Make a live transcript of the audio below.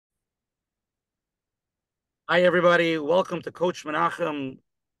Hi, everybody. Welcome to Coach Menachem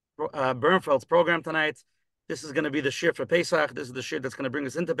Bernfeld's program tonight. This is going to be the shir for Pesach. This is the shir that's going to bring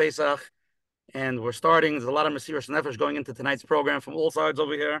us into Pesach. And we're starting. There's a lot of Mesiras Nefesh going into tonight's program from all sides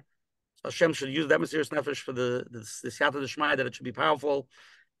over here. So Hashem should use that Mesiras Nefesh for the Siyata D'Shmai, that it should be powerful.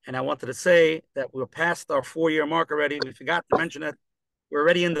 And I wanted to say that we're past our 4-year mark already. We forgot to mention it. We're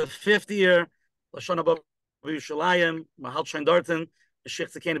already in the 5th year. Lashon Haba B'Yushalayim, Mahal Shein Darton,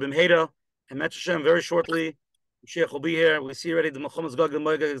 Sheikh Tzekena B'Mheida, and Menachem very shortly. Sheikh will be here. We see already the Melchumas Gog and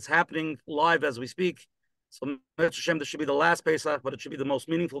Magog is happening live as we speak. So Menachem, this should be the last Pesach, but it should be the most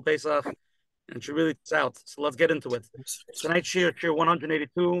meaningful Pesach, and it should really it's out. So let's get into it. Tonight's shir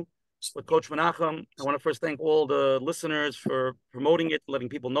 182 with Coach Menachem. I want to first thank all the listeners for promoting it, letting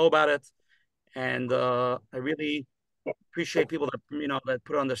people know about it, and I really appreciate people that that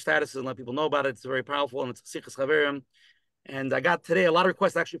put it on their statuses and let people know about it. It's very powerful, and it's a Sichas Chaverim. And I got today a lot of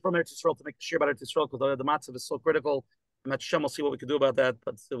requests actually from Eretz Yisrael to make the shir about Eretz Yisrael because the matzav is so critical. And Hashem will see what we can do about that.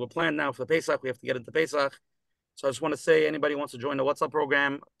 But we're planned now for the Pesach. We have to get into Pesach. So I just want to say, anybody wants to join the WhatsApp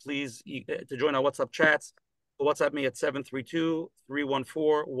program, please to join our WhatsApp chats. WhatsApp me at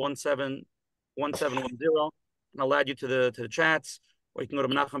 732-314-1710, and I'll add you to the chats. Or you can go to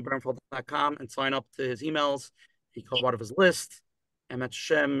menachembernfeld.com and sign up to his emails. He calls part of his list. And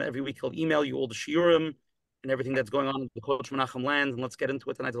Hashem, every week he'll email you all the shiurim and everything that's going on in the Coach Menachem land. And let's get into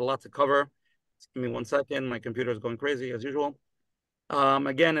it tonight. There's a lot to cover. Just give me 1 second. My computer is going crazy as usual.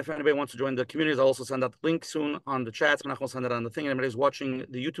 Again, if anybody wants to join the communities, I'll also send out the link soon on the chats. Menachem will send it on the thing. Anybody who's watching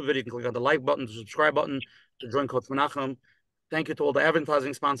the YouTube video, you can click on the like button, the subscribe button to join Coach Menachem. Thank you to all the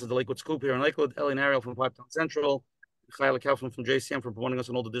advertising sponsors, the Lakewood Scoop here in Lakewood, Ellie and Ariel from 5 Town Central, Chayla Kaufman from JCM for promoting us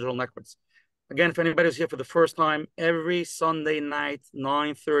on all the digital networks. Again, if anybody's here for the first time, every Sunday night,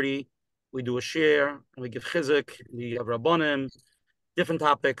 9:30, we do a share, and we give chizuk, we have rabbanim, different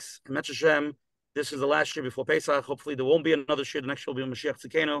topics. And Menachem, this is the last year before Pesach. Hopefully there won't be another shir. The next year will be Mashiach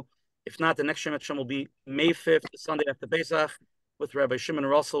Tzekenu. If not, the next year Menachem will be May 5th, the Sunday after Pesach, with Rabbi Shimon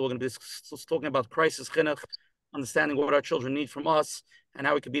Russell. We're going to be talking about crisis chinuch, understanding what our children need from us, and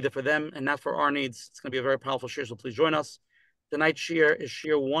how we could be there for them and not for our needs. It's going to be a very powerful shir, so please join us. Tonight's shir is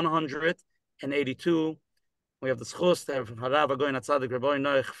shir 182. We have the schus to have Harav Agoyin Atzadik Rabbi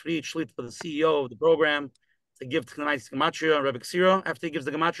Noach Fried Shlit for the CEO of the program to give tonight's gematria and Rabbi Kaszirer. After he gives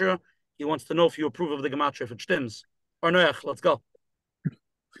the gematria, he wants to know if you approve of the gematria, if it stems. Or Noach, let's go.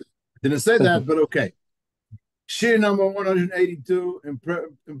 Didn't say that, but okay. Shir number 182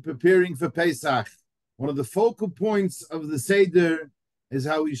 in preparing for Pesach. One of the focal points of the Seder is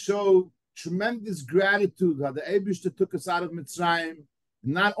how we show tremendous gratitude, how the Eibishter took us out of Mitzrayim,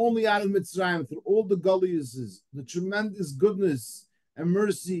 not only out of Mitzrayim, through all the gulliuses, the tremendous goodness and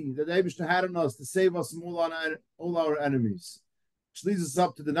mercy that the Eibishter had on us to save us from all our enemies. Which leads us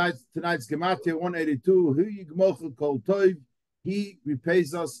up to tonight's Gematria 182. He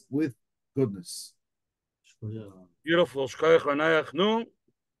repays us with goodness. Beautiful. No,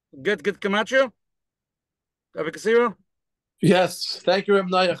 get Gematria. Rabbi Kaszirer? Yes, thank you, Rabbi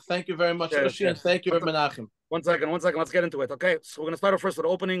Noach. Thank you very much, Yossi, and thank you, Rabbi Menachem. 1 second. Let's get into it. Okay, so we're going to start off first with the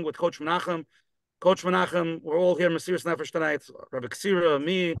opening with Coach Menachem. Coach Menachem, we're all here, Mesiras Nefesh tonight. Rabbi Kaszirer,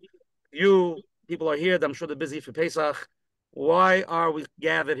 me, you, people are here. I'm sure they're busy for Pesach. Why are we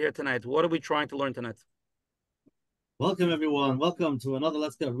gathered here tonight? What are we trying to learn tonight? Welcome, everyone. Welcome to another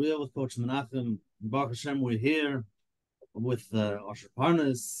Let's Get Real with Coach Menachem. Baruch Hashem, we're here with Asher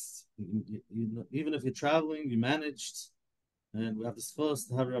Parnas. Even if you're traveling, you managed. And we have this first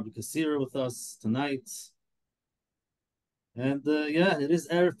to have Rabbi Kaszirer with us tonight. And it is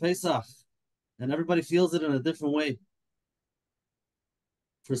Erev Pesach. And everybody feels it in a different way.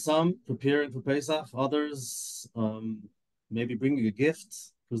 For some, preparing for Pesach. Others, maybe bringing a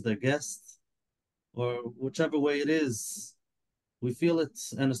gift because they're guests. Or whichever way it is, we feel it.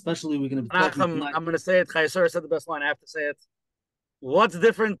 And especially we're going to be talking tonight. I'm going to say it. Kaszirer said the best line. I have to say it. What's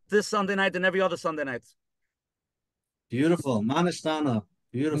different this Sunday night than every other Sunday night? Beautiful. Manishtana.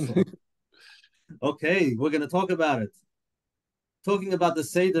 Beautiful. Okay, we're going to talk about it. Talking about the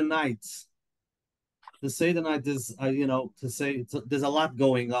Seder night. The Seder night is, there's a lot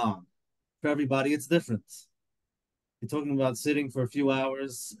going on. For everybody, it's different. You're talking about sitting for a few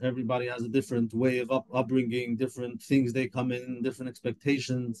hours. Everybody has a different way of upbringing, different things they come in, different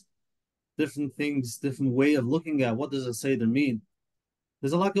expectations, different things, different way of looking at what does a Seder mean.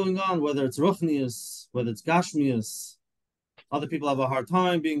 There's a lot going on, whether it's Ruchnius, whether it's Gashmius. Other people have a hard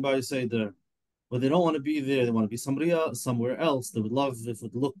time being by a Seder, or they don't want to be there. They want to be somebody else, somewhere else. They would love if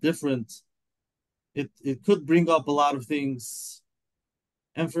it would look different. It could bring up a lot of things.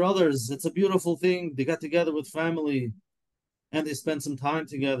 And for others, it's a beautiful thing. They got together with family, and they spent some time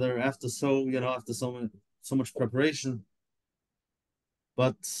together after so so much preparation.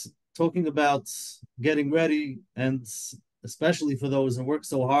 But talking about getting ready, and especially for those who work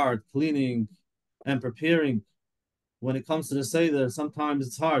so hard, cleaning and preparing, when it comes to the Seder, sometimes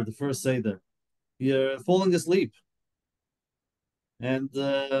it's hard, the first Seder. You're falling asleep. And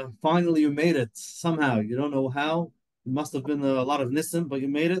finally you made it somehow. You don't know how. It must have been a lot of nisim, but you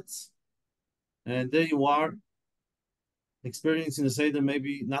made it. And there you are, experiencing the Seder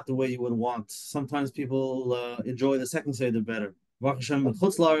maybe not the way you would want. Sometimes people enjoy the second Seder better. Baruch Hashem, in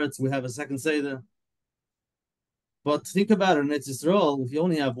Chutz La'aretz, we have a second Seder. But think about it, in Eretz Yisrael, if you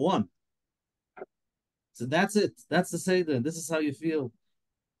only have one. So that's it. That's the Seder. This is how you feel.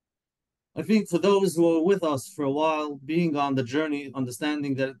 I think for those who are with us for a while, being on the journey,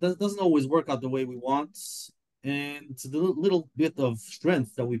 understanding that it doesn't always work out the way we want, and it's the little bit of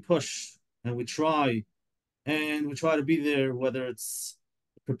strength that we push and we try to be there, whether it's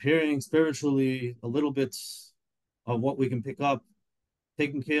preparing spiritually, a little bit of what we can pick up,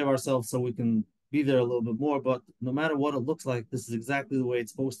 taking care of ourselves so we can be there a little bit more. But no matter what it looks like, this is exactly the way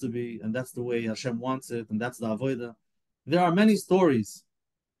it's supposed to be, and that's the way Hashem wants it, and that's the avodah. There are many stories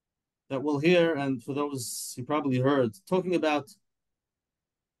that we'll hear, and for those you probably heard, talking about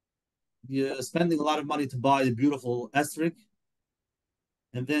you're spending a lot of money to buy a beautiful esrog,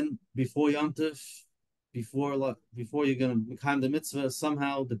 and then before Yom Tov, before you're going to become the mitzvah,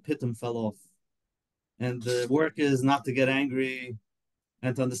 somehow the pitum fell off. And the work is not to get angry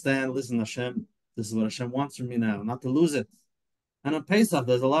and to understand, listen, Hashem, this is what Hashem wants from me now, not to lose it. And on Pesach,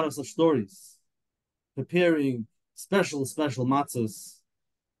 there's a lot of such stories. Preparing special matzos,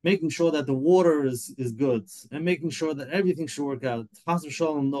 making sure that the water is good, and making sure that everything should work out. Chas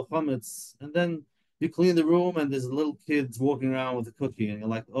v'shalom, no chametz. And then you clean the room, and there's little kids walking around with a cookie, and you're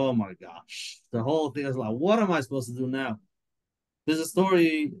like, oh my gosh. The whole thing is like, what am I supposed to do now? There's a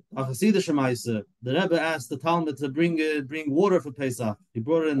story, a Kaszirer Shemaisa. The Rebbe asked the Talmud to bring water for Pesach. He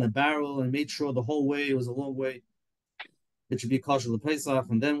brought it in a barrel and made sure the whole way, it was a long way, it should be kosher to Pesach.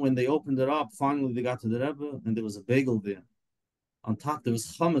 And then when they opened it up, finally they got to the Rebbe, and there was a bagel there. On top, there was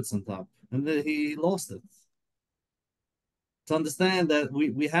chametz on top, and then he lost it. To understand that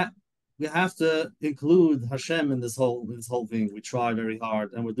we have to include Hashem in this whole thing. We try very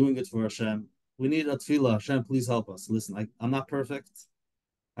hard, and we're doing it for Hashem. We need a tefillah. Hashem, please help us. Listen, I'm not perfect.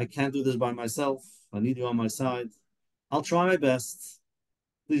 I can't do this by myself. I need you on my side. I'll try my best.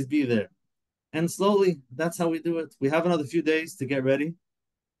 Please be there. And slowly, that's how we do it. We have another few days to get ready,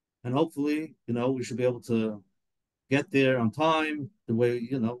 and hopefully, we should be able to get there on time, the way,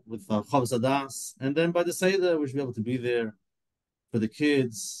 with Chavos Hadas. And then by the Seder, we should be able to be there for the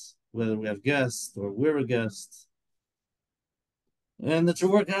kids, whether we have guests or we're a guest. And it should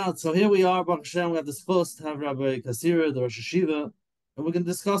work out. So here we are, Baruch Hashem, we have this chus to have Rabbi Kaszirer, the Rosh Hashiva, and we can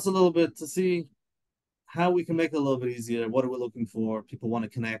discuss a little bit to see how we can make it a little bit easier. What are we looking for? People want to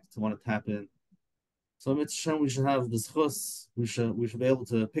connect, want to tap in. So Mitzvah, we should have this chus. We should be able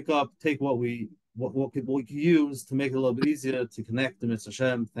to pick up, take what people we can use to make it a little bit easier to connect to Mitzvah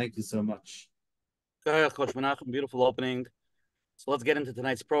Hashem. Thank you so much. Coach Menachem, beautiful opening. So let's get into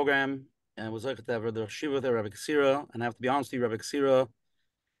tonight's program. And was like to have the Shiva there, Rabbi Kaszirer. And I have to be honest with you, Rabbi Kaszirer,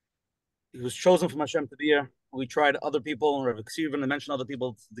 he was chosen from Hashem to be here. We tried other people, and Rabbi Kaszirer even mentioned other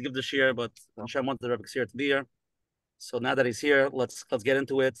people to give the shir, but Hashem wanted Rabbi Kaszirer to be here. So now that he's here, let's get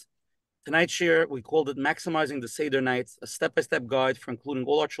into it. Tonight's shir, we called it Maximizing the Seder Night, a step-by-step guide for including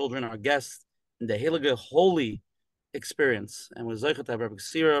all our children, our guests, in the Heilige Holy experience. And we're zeichet to have Rabbi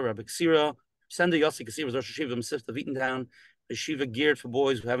Kaszirer, send the Yossi Kaszirer, Rosh Hashiva, Mesivta of Eatontown, yeshiva geared for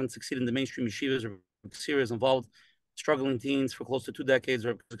boys who haven't succeeded in the mainstream yeshivas. Rabbi Kaszirer is involved struggling teens for close to 2 decades.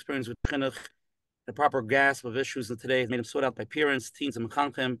 Rabbi's experience with chinuch, the proper grasp of issues of today has made him sought out by parents, teens, and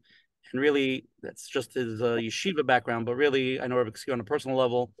Menachem. And really, that's just his yeshiva background. But really, I know Rabbi Kaszirer on a personal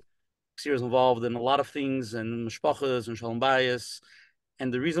level. Kaszirer is involved in a lot of things, and mishpachas and shalom bayis.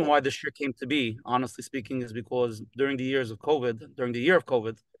 And the reason why this year came to be, honestly speaking, is because during the year of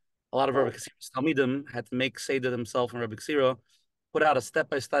COVID, a lot of Rabbi Kassirer's Talmidim had to make Seder themselves, and Rabbi Kaszirer put out a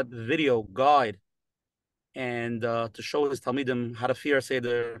step-by-step video guide and to show his Talmidim how to fear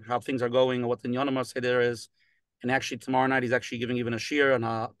Seder, how things are going, what the Yonamah Seder is. And actually, tomorrow night, he's actually giving even a shir on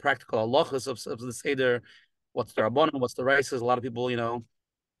a practical halachas of the Seder, what's the Rabbanim, what's the rices. A lot of people,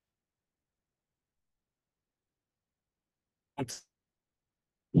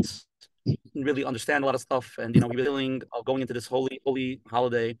 really understand a lot of stuff, and we're feeling of going into this holy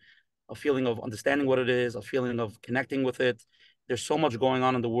holiday, a feeling of understanding what it is, a feeling of connecting with it. There's so much going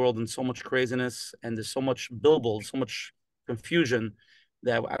on in the world and so much craziness, and there's so much bilbil, so much confusion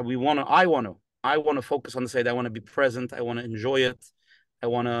that I want to focus on the Seder. I want to be present. I want to enjoy it. I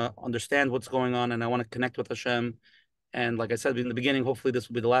want to understand what's going on, and I want to connect with Hashem. And like I said in the beginning, hopefully this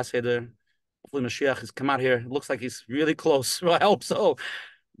will be the last Seder. Hopefully Mashiach has come out here. It looks like he's really close. I hope so.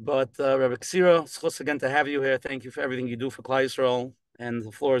 But Rabbi Kaszirer, it's close again to have you here. Thank you for everything you do for Klal Yisrael. And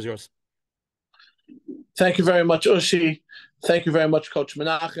the floor is yours. Thank you very much, Yossi. Thank you very much, Coach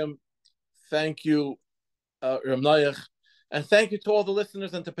Menachem. Thank you, Rabbi and thank you to all the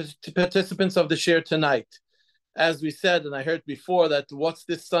listeners and to participants of the share tonight. As we said, and I heard before, that what's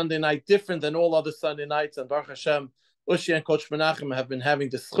this Sunday night different than all other Sunday nights? And Baruch Hashem, Yossi and Coach Menachem have been having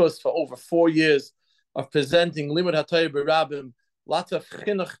discuss for over 4 years of presenting Limud HaTorah B'Rabim, lots of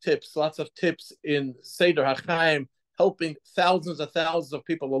chinuch tips, lots of tips in Seder HaChaim, helping thousands and thousands of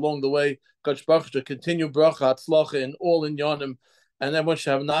people along the way. Coach Baruch to continue bracha, atzlacha in all in Yonim, and everyone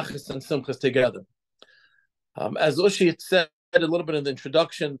should have nachas and simchas together. As Yossi said a little bit in the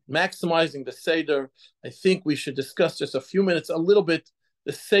introduction, maximizing the Seder, I think we should discuss just a few minutes, a little bit,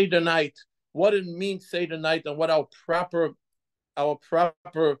 the Seder night, what it means Seder night, and what our proper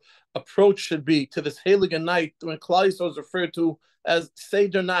approach should be to this Heilige night, when Klal Yisrael is referred to as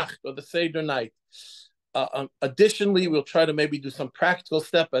Seder Nacht, or the Seder night. Additionally, we'll try to maybe do some practical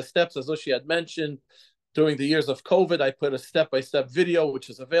step-by-steps, as Yossi had mentioned. During the years of COVID, I put a step-by-step video, which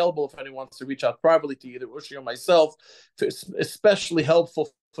is available if anyone wants to reach out privately to either Yossi or myself. It's especially helpful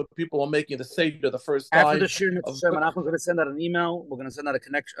for people who are making the Seder the first time. After the shir, Menachem is going to send out an email. We're going to send out a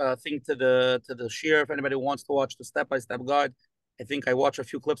connection thing to the shir if anybody wants to watch the step-by-step guide. I think I watched a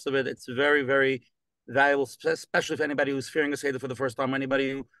few clips of it. It's very, very valuable, especially if anybody who's fearing a Seder for the first time,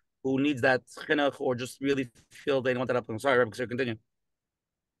 anybody who needs that chinuch or just really feel they don't want that up. I'm sorry, Rabbi, continue.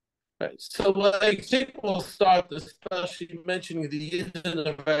 Right. So I think we'll start, especially mentioning the Yidden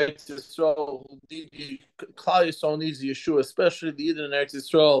of Eretz Yisrael. The Klal Yisrael needs the Yeshua, especially the Yidden of Eretz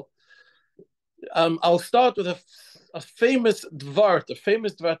Yisrael. I'll start with a famous Dvar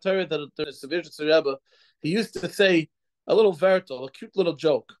Torah that the Seder Rebbe, he used to say a little vertel, a cute little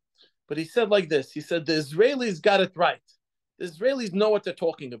joke. But he said like this, he said, the Israelis got it right. The Israelis know what they're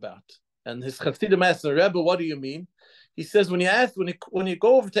talking about. And his Chassidim asked the Rebbe, what do you mean? He says, when you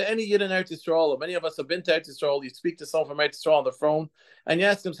go over to any Yid in Eretz Yisrael, or many of us have been to Eretz Yisrael, you speak to someone from Eretz Yisrael on the phone, and you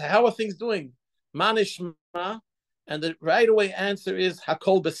ask them, how are things doing? Manishma, and the right away answer is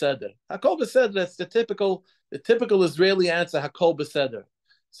Hakol Beseder. Hakol Beseder, that's the typical Israeli answer, Hakol Beseder.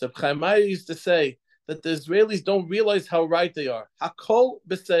 So Chaim Meir used to say that the Israelis don't realize how right they are. Hakol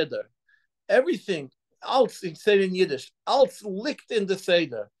Beseder. Everything, als, he said in Yiddish, als liegt in the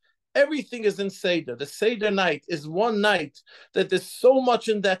Seder. Everything is in Seder. The Seder night is one night that there's so much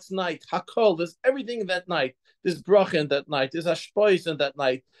in that night. Hakol, there's everything in that night. There's bracha in that night. There's hashpois in that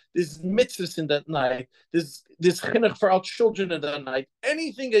night. There's mitzvahs in that night. There's chinuch for our children in that night.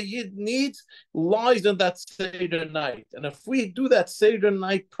 Anything a Yid needs lies in that Seder night. And if we do that Seder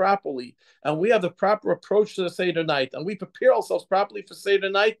night properly, and we have the proper approach to the Seder night, and we prepare ourselves properly for Seder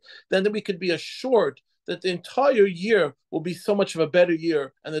night, then we could be assured that the entire year will be so much of a better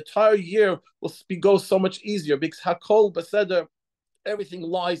year, and the entire year will go so much easier, because Hakol Beseder, everything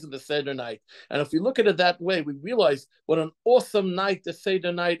lies in the Seder night. And if we look at it that way, we realize what an awesome night the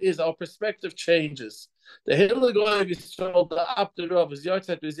Seder night is. Our perspective changes. The Heilige Yisrael, the Abderov, is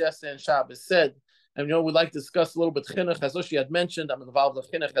Yotzet Yossi and Shabbos said, and we'd like to discuss a little bit chinuch, as Yossi had mentioned. I'm involved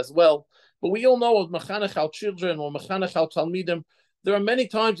in chinuch as well. But we all know with mechanech al children or mechanech al talmidim, there are many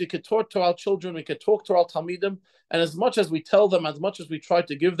times we could talk to our children, we could talk to our talmidim, and as much as we tell them, as much as we try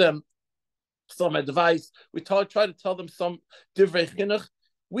to give them some advice, we try to tell them some divrei chinuch,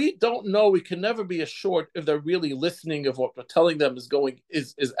 we don't know, we can never be assured if they're really listening, if what we're telling them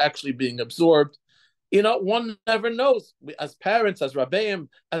is actually being absorbed. One never knows. As parents, as rabbeim,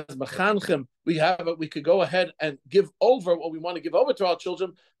 as mechanchem, we could go ahead and give over what we want to give over to our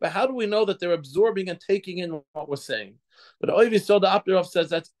children, but how do we know that they're absorbing and taking in what we're saying? But the Abderov says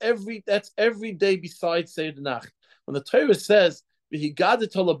that's every day besides Seder Nacht. When the Torah says, we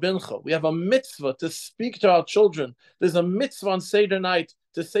have a mitzvah to speak to our children, there's a mitzvah on Seder night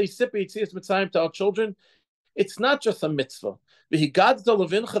to say Sipi Yitzias Mitzrayim to our children, it's not just a mitzvah. The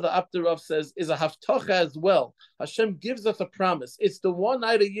Abderov says is a haftacha as well. Hashem gives us a promise. It's the one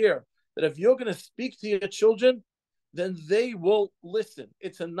night a year that if you're going to speak to your children, then they will listen.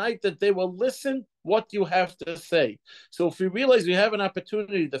 It's a night that they will listen what you have to say. So if we realize we have an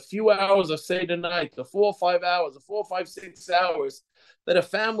opportunity, the few hours of Seder night, the 4 or 5 hours, the 4 or 5, 6 hours, that a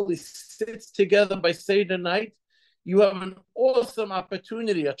family sits together by Seder night, you have an awesome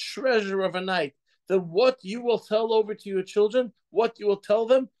opportunity, a treasure of a night, that what you will tell over to your children, what you will tell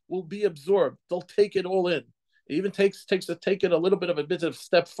them will be absorbed. They'll take it all in. It even takes to take it a little bit of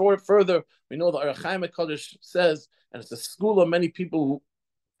step forward further. We know the Arach Chaim HaKadosh says, and it's a school of many people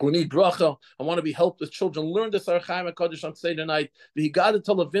who need bracha. I want to be helped with children. Learn this Archaim HaKadosh on Seder night. V'higadeta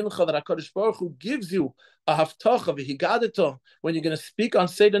levincha, that HaKadosh Baruch Hu gives you a haftacha. V'higadeta, when you're going to speak on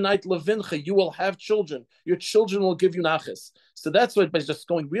Seder night levincha, you will have children. Your children will give you nachas. So that's what by just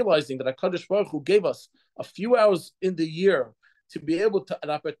realizing that HaKadosh Baruch Hu gave us a few hours in the year to be able to, an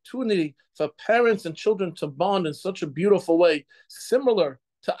opportunity for parents and children to bond in such a beautiful way, similar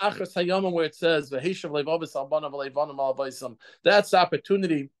to Achas Hayamim, where it says, that's the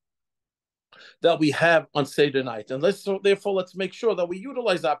opportunity that we have on Seder night. And therefore, let's make sure that we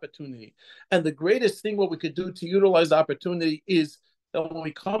utilize the opportunity. And the greatest thing what we could do to utilize the opportunity is that when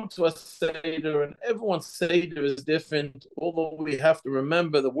we come to a Seder, and everyone's Seder is different, although we have to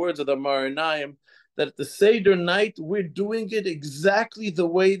remember the words of the Maranayim, that at the Seder night, we're doing it exactly the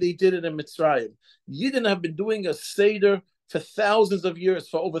way they did it in Mitzrayim. Yidden have been doing a Seder for thousands of years,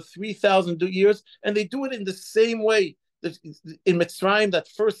 for over 3,000 years, and they do it in the same way. In Mitzrayim, that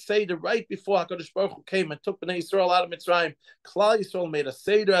first Seder, right before HaKadosh Baruch Hu came and took Bnei Yisrael out of Mitzrayim, Klal Yisrael made a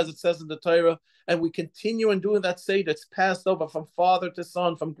Seder, as it says in the Torah, and we continue in doing that Seder. It's passed over from father to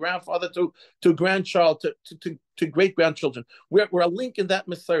son, from grandfather to grandchild, to great-grandchildren. We're a link in that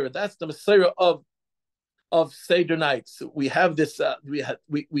Messiah. That's the Messiah of Seder nights. We have this,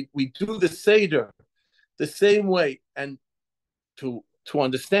 we do the Seder the same way, and to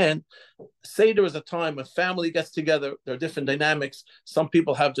understand, Seder is a time when family gets together. There are different dynamics. Some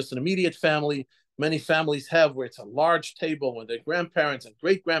people have just an immediate family. Many families have where it's a large table with their grandparents and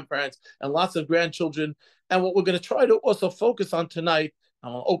great-grandparents and lots of grandchildren. And what we're going to try to also focus on tonight,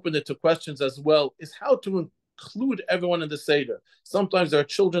 and I'll open it to questions as well, is how to include everyone in the Seder. Sometimes there are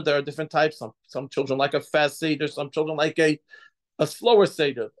children that are different types. Some children like a fast Seder. Some children like a slower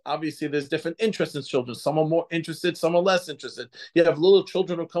Seder. Obviously, there's different interests in children. Some are more interested, some are less interested. You have little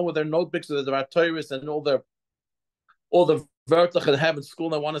children who come with their notebooks with their Torahs and all the Vertach they have in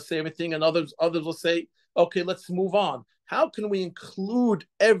school, and they want to say everything, and others will say, okay, let's move on. How can we include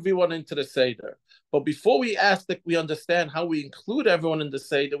everyone into the Seder? But before we ask that we understand how we include everyone in the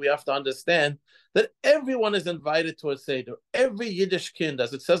Seder, we have to understand that everyone is invited to a Seder. Every Yiddish kind,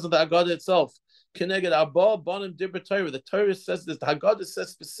 as it says in the Haggadah itself, Keneged Abba, Banim, Dibber Torah. The Torah says this, the Haggadah says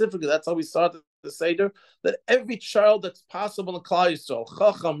specifically, that's how we start the Seder, that every child that's possible in Klal Yisrael,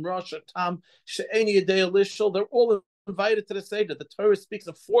 Chacham, Rosh, Tam, She'eni Yedei Lishol, they're all invited to the Seder. The Torah speaks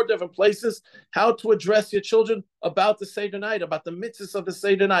in 4 different places how to address your children about the Seder night, about the mitzvahs of the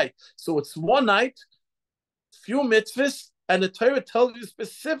Seder night. So it's one night, few mitzvahs, and the Torah tells you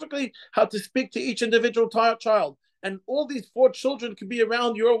specifically how to speak to each individual child. And all these 4 children can be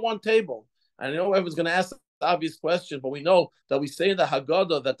around your one table. I know everyone's going to ask the obvious question, but we know that we say in the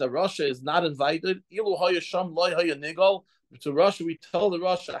Haggadah that the Rasha is not invited. Ilu hayasham loy hayanigal. To Rasha, we tell the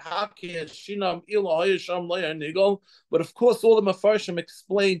Rasha, shinam ilu hayasham loy hayanigal. But of course, all the Mefarshim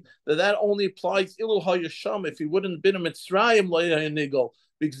explain that only applies ilu hayasham if he wouldn't have been a Mitzrayim loy hayanigal,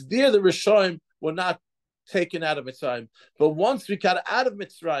 because there the Rishonim were not taken out of Mitzrayim. But once we got out of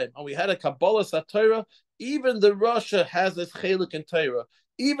Mitzrayim and we had a Kabbalah Torah, even the Rasha has this chelik in Torah.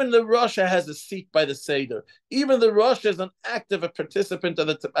 Even the Rasha has a seat by the Seder. Even the Rasha is an active participant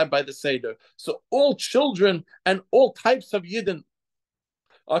by the Seder. So all children and all types of Yidden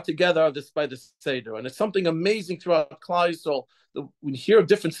are together by the Seder. And it's something amazing throughout Klal Yisrael. We hear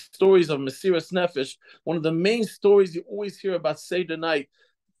different stories of Mesiras Nefesh. One of the main stories you always hear about Seder night,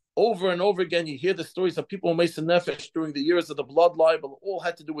 over and over again, you hear the stories of people who made Nefesh during the years of the blood libel, all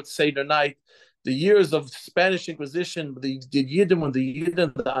had to do with Seder night. The years of Spanish Inquisition, the Yidden,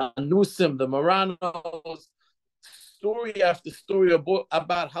 the Anusim, the Moranos, story after story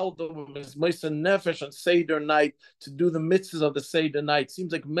about how the Mesiras Nefesh on Seder night to do the mitzvahs of the Seder night.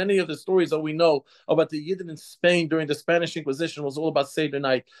 Seems like many of the stories that we know about the Yidden in Spain during the Spanish Inquisition was all about Seder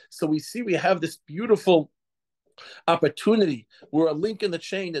night. So we have this beautiful opportunity. We're a link in the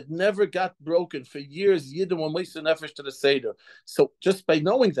chain that never got broken for years. Yidden were Mesiras Nefesh to the Seder. So just by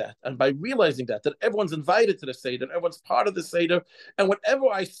knowing that and by realizing that everyone's invited to the Seder, everyone's part of the Seder, and whatever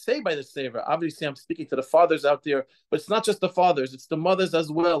I say by the Seder, obviously I'm speaking to the fathers out there, but it's not just the fathers, it's the mothers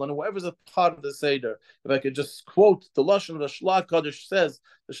as well, and whoever's a part of the Seder. If I could just quote the Lashon of the Shlach Kadosh says,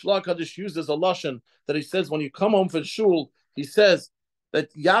 the Shlach Kadosh uses a Lashon that he says when you come home from shul, he says that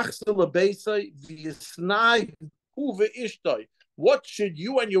what should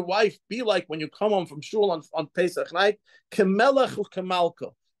you and your wife be like when you come home from shul on Pesach night?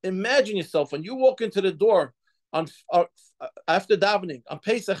 Imagine yourself when you walk into the door after davening on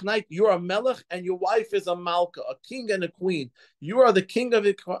Pesach night, you're a melech and your wife is a malka, a king and a queen. You are the king of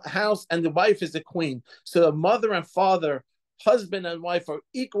the house and the wife is the queen. So the mother and father, husband and wife are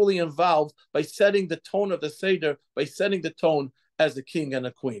equally involved by setting the tone of the Seder, by setting the tone. as a king and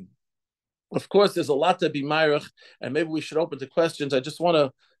a queen. Of course, there's a lot to be myrich, and maybe we should open to questions. I just want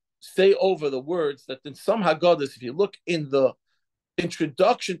to say over the words that in some Haggadahs, if you look in the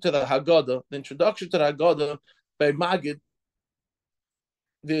introduction to the Haggadah by Magid,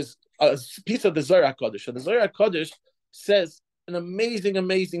 there's a piece of the Zohar HaKadosh. And the Zohar HaKadosh says an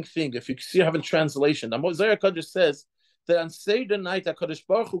amazing thing. If you see, you have in translation, the Zohar HaKadosh says that on Seder night, HaKadosh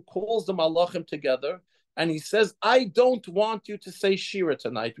Baruch Hu calls the Malachim together, and he says, I don't want you to say Shira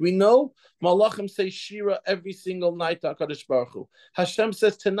tonight. We know Malachim say Shira every single night to HaKadosh Baruch Hu. Hashem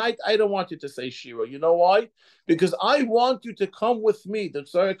says, tonight, I don't want you to say Shira. You know why? Because I want you to come with me. The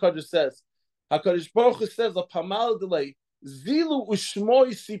Zohar HaKadosh says, HaKadosh Baruch Hu says, a pamal delay, Zilu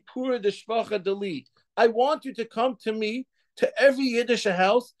ushmoi sipura deshvacha deli. I want you to come to me, to every Yiddish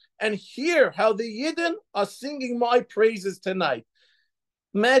house, and hear how the Yidden are singing my praises tonight.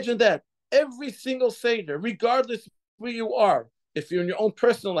 Imagine that. Every single Seder, regardless where you are, if you're in your own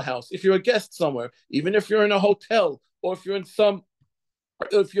personal house, if you're a guest somewhere, even if you're in a hotel, or if you're in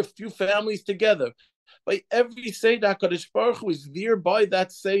if you're a few families together, by every Seder, HaKadosh Baruch Hu is there by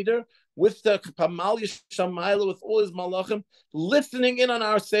that Seder, with the Pamal Yishamayla, with all his malachim, listening in on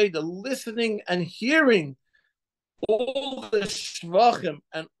our Seder, listening and hearing all the shvachim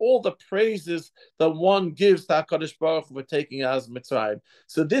and all the praises that one gives to HaKadosh Baruch Hu for taking us Mitzrayim.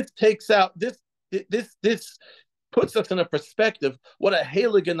 So this takes out, this puts us in a perspective what a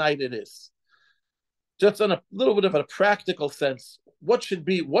Heilige night it is. Just on a little bit of a practical sense, how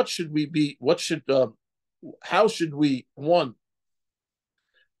should we, one,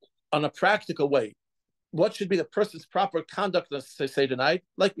 on a practical way, what should be the person's proper conduct, let's say tonight?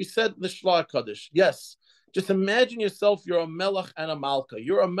 Like we said in the Shloah Kaddish, yes. Just imagine yourself, you're a melech and a malka.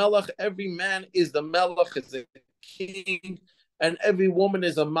 You're a melech, every man is the melech, is a king, and every woman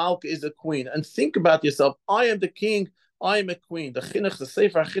is a malka, is a queen. And think about yourself, I am the king, I am a queen. The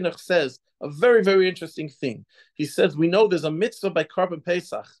Sefer Chinuch says a very interesting thing. He says, we know there's a mitzvah by Korban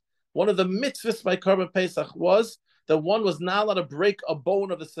Pesach. One of the mitzvahs by Korban Pesach was that one was not allowed to break a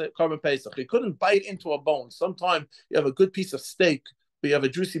bone of the Korban Pesach. You couldn't bite into a bone. Sometimes you have a good piece of steak, or you have a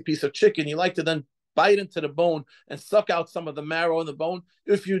juicy piece of chicken, you like to then bite into the bone and suck out some of the marrow in the bone.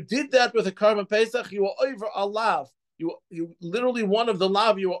 If you did that with a Korban Pesach, you were over a lav. You literally one of the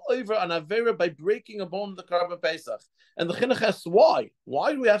lav, you were over an avera by breaking a bone of the Korban Pesach. And the Chinuch asks, why?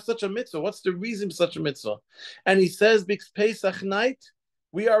 Why do we have such a mitzvah? What's the reason for such a mitzvah? And he says, because Pesach night,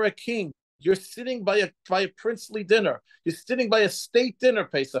 we are a king. You're sitting by a princely dinner. You're sitting by a state dinner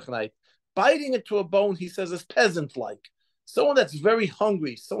Pesach night. Biting into a bone, he says, is peasant-like. Someone that's very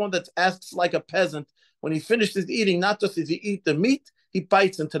hungry, someone that acts like a peasant, when he finishes eating, not just does he eat the meat, he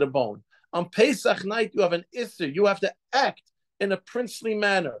bites into the bone. On Pesach night, you have an Isser. You have to act in a princely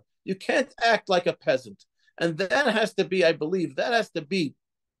manner. You can't act like a peasant. And that has to be, I believe, the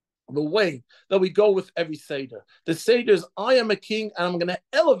way that we go with every Seder. The Seder is, I am a king, and I'm going to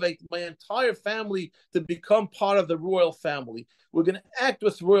elevate my entire family to become part of the royal family. We're going to act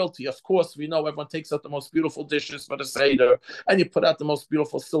with royalty. Of course, we know everyone takes out the most beautiful dishes for the Seder, and you put out the most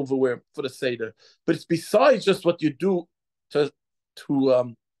beautiful silverware for the Seder. But it's besides just what you do to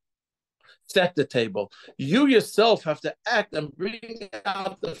set the table. You yourself have to act and bring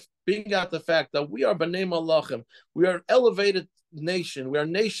out the fact that we are B'nai Malachim. We are an elevated nation. We are a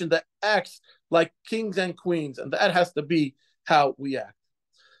nation that acts like kings and queens, and that has to be how we act.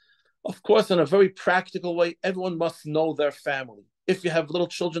 Of course, in a very practical way, everyone must know their family. If you have little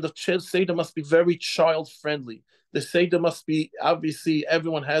children, the Seder must be very child-friendly. The Seder must be, obviously,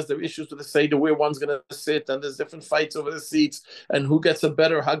 everyone has their issues with the Seder, where one's going to sit, and there's different fights over the seats, and who gets a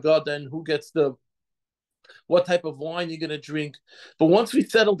better Haggadah, and who gets what type of wine you're going to drink. But once we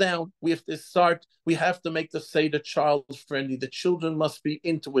settle down, we have to make the Seder child-friendly. The children must be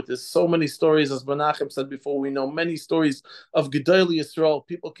into it. There's so many stories, as Menachem said before, we know many stories of Gedolei Yisrael.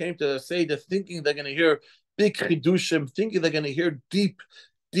 People came to the Seder thinking they're going to hear big chidushim, thinking they're going to hear deep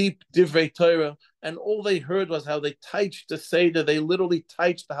divrei Torah, and all they heard was how they teached the Seder. They literally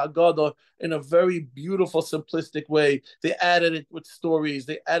teached the Haggadah in a very beautiful, simplistic way. They added it with stories.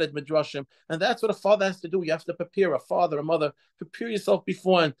 They added midrashim, and that's what a father has to do. You have to prepare, a father, a mother, prepare yourself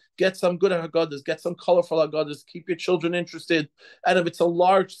before and get some good Haggadahs, get some colorful Haggadahs, keep your children interested. And if it's a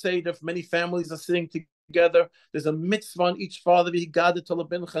large Seder, if many families are sitting together, there's a mitzvah on each father. He got it to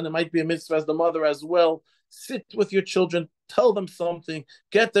Labincha, and it might be a mitzvah as the mother as well. Sit with your children, tell them something,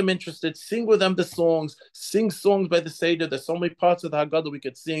 get them interested, sing with them the songs, sing songs by the Seder. There's so many parts of the Haggadah we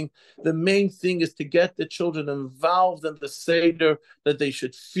could sing. The main thing is to get the children involved in the Seder, that they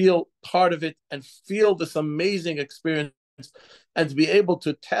should feel part of it and feel this amazing experience, and to be able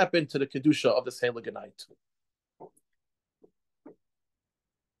to tap into the Kedusha of this Heilige night.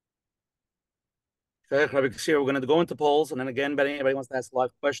 Okay, Rabbi Kaszirer, we're going to go into polls, and then again, anybody wants to ask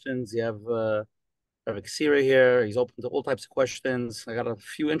live questions, you have Rabbi Kaszirer here. He's open to all types of questions. I got a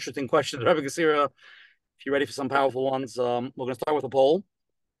few interesting questions, Rabbi Kaszirer. If you're ready for some powerful ones, we're going to start with a poll,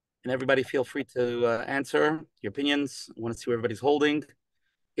 and everybody feel free to answer your opinions. I want to see where everybody's holding.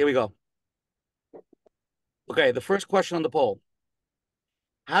 Here we go. Okay, the first question on the poll.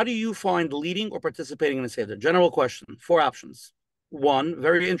 How do you find leading or participating in the Seder? General question, 4 options. 1,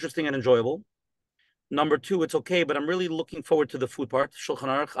 very interesting and enjoyable. Number 2, it's okay, but I'm really looking forward to the food part. Shulchan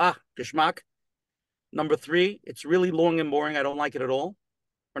Aruch, geschmack. Number 3, it's really long and boring. I don't like it at all.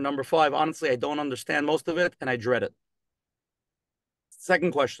 Or number 5, honestly, I don't understand most of it and I dread it.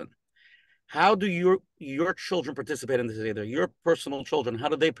 Second question. How do your children participate in the Seder? Your personal children, how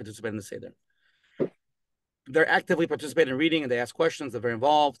do they participate in the Seder? They're actively participating in reading and they ask questions. They're very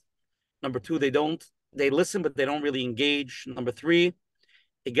involved. Number 2, they listen, but they don't really engage. Number 3,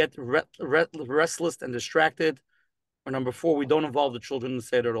 they get restless and distracted. Or number 4, we don't involve the children in the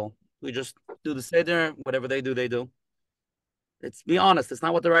Seder at all. We just do the Seder. Whatever they do, they do. It's, be honest, it's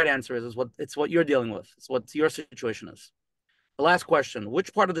not what the right answer is. It's what you're dealing with. It's what your situation is. The last question,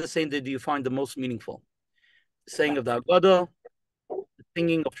 which part of the Seder do you find the most meaningful? The saying of the Haggadah, the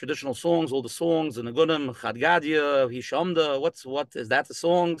singing of traditional songs, all the songs, the Nagunim, Chad Gadya, Hishamda, what is that, the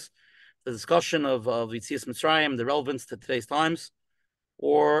songs? The discussion of Yitzias Mitzrayim, the relevance to today's times,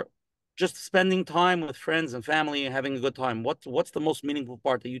 or just spending time with friends and family and having a good time? What's the most meaningful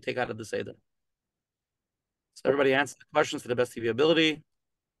part that you take out of the Seder? So everybody answer the questions to the best of your ability.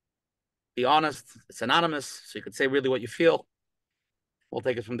 Be honest. It's anonymous, so you could say really what you feel. We'll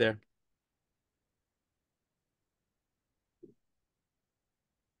take it from there.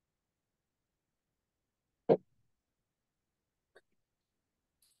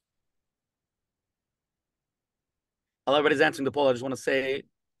 While everybody's answering the poll, I just want to say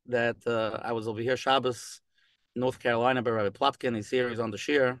that I was over here Shabbos, North Carolina, by Rabbi Plotkin. He's here, he's on the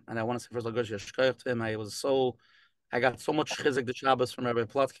shir, and I want to say first of all, to him. I got so much chizik the Shabbos from Rabbi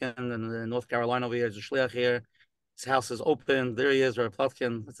Plotkin in North Carolina over here. He's a shliach here. His house is open. There he is, Rabbi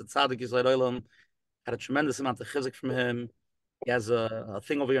Plotkin. It's a tzaddik Yisrael Olam. Had a tremendous amount of chizik from him. He has a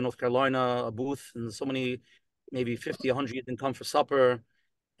thing over here in North Carolina, a booth, and so many, maybe 50, 100 didn't come for supper.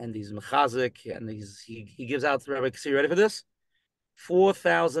 And he's mechazik, and he gives out to Rabbi Kaszirer. Ready for this?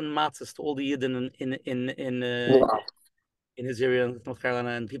 4,000 matzahs to all the Yidden in his area in North Carolina,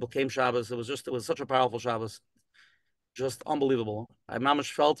 and people came Shabbos. It was such a powerful Shabbos, just unbelievable. I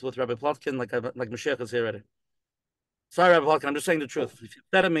mamish felt with Rabbi Plotkin like Mashiach is here already. Sorry, Rabbi Plotkin, I'm just saying the truth. If you're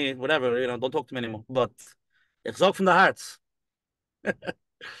upset at me, whatever, don't talk to me anymore. But ich sag from the hearts.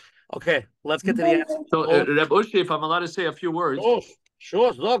 Okay, let's get to the answer. So, Rabbi Ushi, if I'm allowed to say a few words. Oh,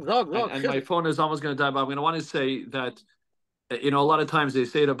 sure, zog. And my phone is almost going to die, but I'm going to want to say that, a lot of times they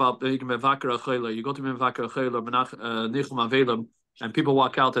say it about you go to Menachem Avelim, and people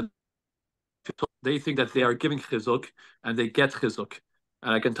walk out and they think that they are giving chizuk and they get chizuk.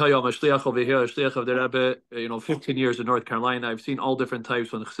 And I can tell you, I'm a shliach over here, a shliach of the Rebbe, 15 years in North Carolina. I've seen all different types,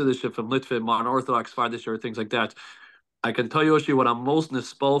 from Chassidus, from Litva, modern Orthodox, Fardish, or things like that. I can tell you, Yoshi, what I'm most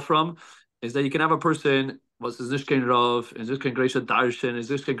nispal from is that you can have a person, was is this kein Rav, is this kein Greisa Darshan, is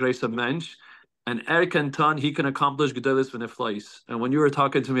this kein Greisa Mensch, and can ton, he can accomplish Gedolis v'neflais. And when you were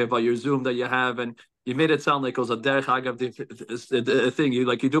talking to me about your Zoom that you have, and you made it sound like it was a derech agav thing,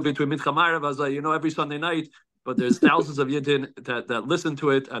 you do between Mincha Marav, I was like, every Sunday night, but there's thousands of Yidden that listen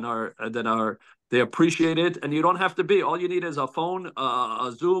to it and they appreciate it, and you don't have to be. All you need is a phone,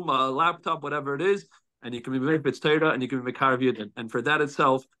 a Zoom, a laptop, whatever it is, and you can be Mekbetz Torah, and you can be Mekarav Yidden. And for that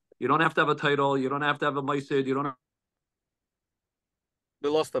itself, you don't have to have a title, you don't have to have a Maisid, you don't have... We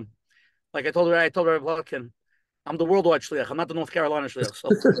lost them. Like I told Rabbi Plotkin, I'm the worldwide shliach. I'm not the North Carolina shliach. So.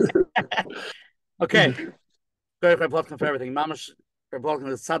 Okay. Go Rabbi Plotkin for everything. Mamash, Rabbi Plotkin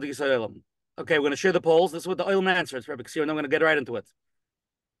is tzaddik Yisrael Olam. Okay, we're going to share the polls. This is what the oil answer is, Rabbi Kaszirer, and I'm going to get right into it.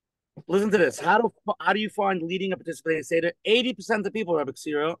 Listen to this. How do you find leading and participating in Seder? 80% of people, Rabbi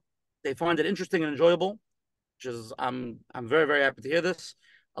Kaszirer, they find it interesting and enjoyable, which is, I'm very, very happy to hear this.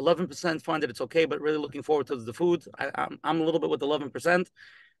 11% find that it's okay, but really looking forward to the food. I'm a little bit with 11%.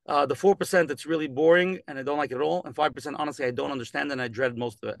 The 4%, it's really boring and I don't like it at all. And 5%, honestly, I don't understand and I dread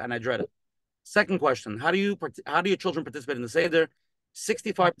most of it, and I dread it. Second question, how do your children participate in the Seder?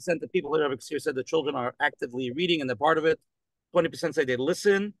 65% of people here said the children are actively reading and they're part of it. 20% say they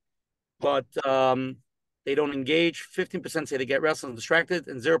listen, but they don't engage. 15% say they get restless and distracted,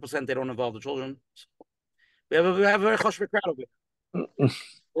 and 0% they don't involve the children. So we have a very chashva crowd over here.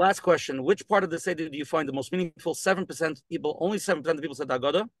 Last question, which part of the Seder do you find the most meaningful? 7% people, only 7% of people said the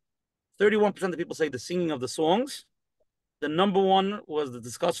Haggadah. 31% of people say the singing of the songs. The number one was the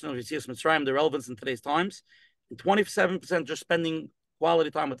discussion of Yossi Mitzrayim, the relevance in today's times, and 27% just spending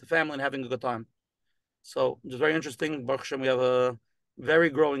quality time with the family and having a good time. So just very interesting. Baruch Hashem, we have a very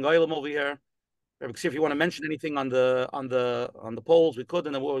growing oilam over here. Rabbi S.Y, if you want to mention anything on the polls, we could,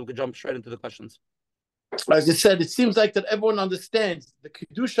 and then we could jump straight into the questions. As I said, it seems like that everyone understands the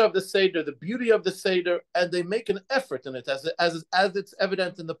kedusha of the Seder, the beauty of the Seder, and they make an effort in it, as it's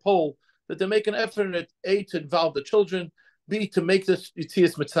evident in the poll, that they make an effort in it, A, to involve the children, B, to make this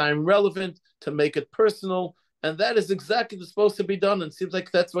Yetzias Mitzrayim relevant, to make it personal, and that is exactly what's supposed to be done, and it seems like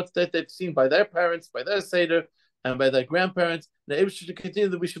that's what they've seen by their parents, by their Seder, and by their grandparents. And we should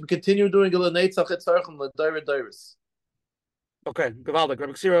continue doing it. Okay, Gavaldik.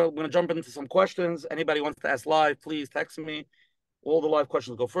 Rabbi S.Y, we're going to jump into some questions. Anybody wants to ask live, please text me. All the live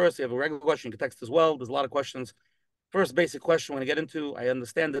questions go first. If you have a regular question, you can text as well. There's a lot of questions. First basic question we're going to get into, I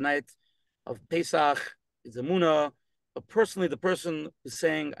understand the night of Pesach is Emunah, but personally the person is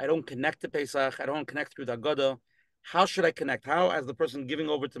saying, I don't connect to Pesach, I don't connect through the Haggadah. How should I connect? How, as the person giving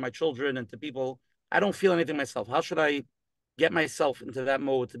over to my children and to people, I don't feel anything myself. How should I get myself into that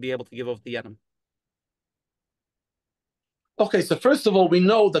mode to be able to give over to the Yenim? Okay, so first of all, we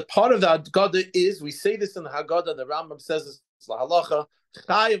know that part of the Haggadah is, we say this in the Haggadah, the Rambam says this, Halacha,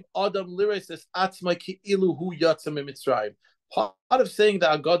 Chayiv Adam Liris es Atzma ki ilu hu yatsa mitzrayim. Part of saying the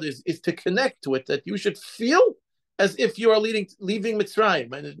Haggadah is to connect to it, that you should feel as if you are leaving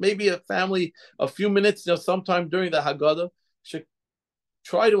Mitzrayim. And it may be a family, a few minutes, sometime during the Haggadah, should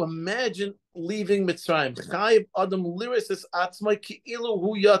try to imagine leaving Mitzrayim. Chayiv Adam Liris es Atzma ki ilu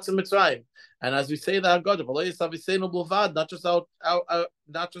hu yatsa mitzrayim. And as we say that Haggadah,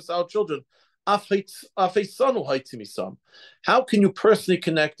 not just our children. How can you personally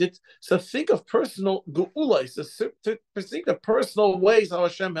connect it? So think of personal geulais. Think of personal ways how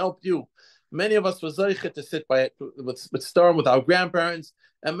Hashem helped you. Many of us were zeichet to sit with Star with our grandparents,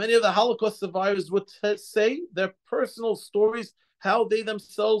 and many of the Holocaust survivors would say their personal stories, how they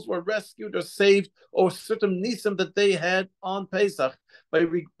themselves were rescued or saved, or certain nisim that they had on Pesach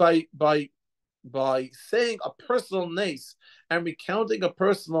by saying a personal nace and recounting a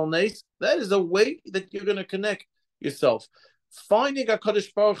personal nace. That is a way that you're going to connect yourself. Finding a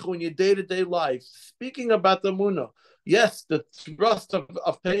Kadosh Baruch Hu in your day-to-day life, speaking about the Emunah. Yes, the thrust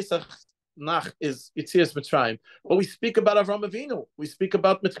of Pesach Nach is Yetzias Mitzrayim, but we speak about Avraham Avinu. We speak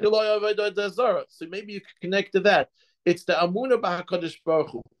about Mitchiloi Avodah Zarah. So maybe you can connect to that. It's the Emunah b'HaKadosh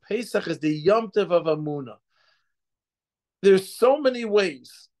Baruch Hu. Pesach is the Yom Tov of Emunah. There's so many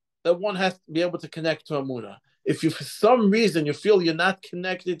ways that one has to be able to connect to Emunah. If you, for some reason, you feel you're not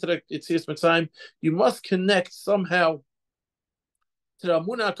connected to the Yetzias Mitzrayim, you must connect somehow to the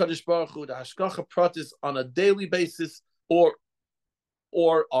Emunah HaKadosh Baruch Hu, the Hashgacha Pratis, on a daily basis, or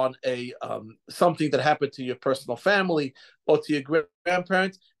on a something that happened to your personal family or to your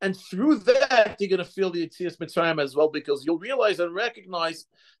grandparents, and through that you're going to feel the Yetzias Mitzrayim as well, because you'll realize and recognize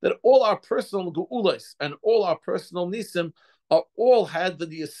that all our personal geulas and all our personal nisim are all had the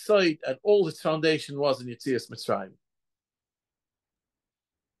Yesod, and all its foundation was in Yetzias Mitzrayim.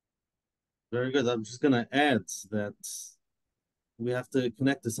 Very good. I'm just going to add that we have to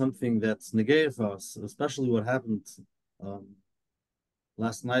connect to something that's negay for us, especially what happened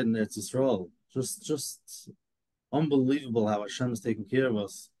last night in Eretz Yisrael. Just unbelievable how Hashem is taking care of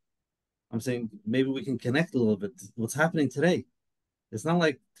us. I'm saying maybe we can connect a little bit. What's happening today? It's not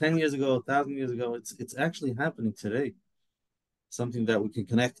like 10 years ago, 1,000 years ago. It's actually happening today. Something that we can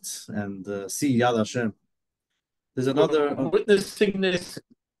connect and see Yad Hashem. There's another witnessing this.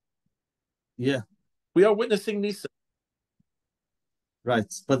 Yeah, we are witnessing this.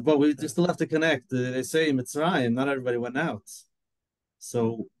 Right, but we still have to connect. They say in Mitzrayim, not everybody went out.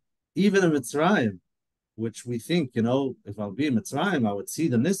 So even in Mitzrayim, which we think, if I'll be in Mitzrayim, I would see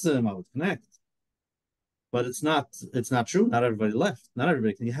the Nisim, I would connect. But it's not true. Not everybody left. Not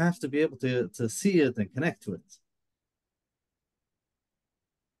everybody. You have to be able to see it and connect to it.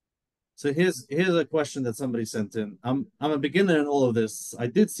 So here's a question that somebody sent in. I'm a beginner in all of this. I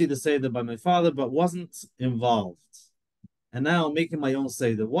did see the Seder by my father, but wasn't involved. And now I'm making my own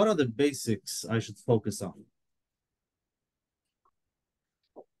Seder. What are the basics I should focus on?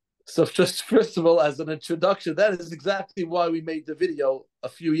 So just first of all, as an introduction, that is exactly why we made the video a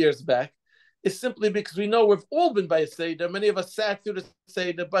few years back. It's simply because we know we've all been by a Seder. Many of us sat through the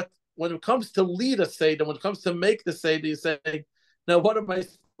Seder, but when it comes to lead a Seder, when it comes to make the Seder, you say, now what am I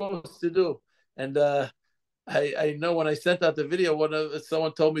supposed to do? And I know when I sent out the video,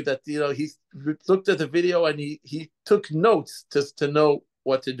 someone told me that he looked at the video and he took notes just to know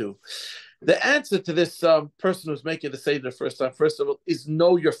what to do. The answer to this person who's making the Seder the first time, first of all, is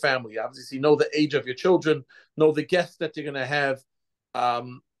know your family. Obviously, know the age of your children, know the guests that you're going to have,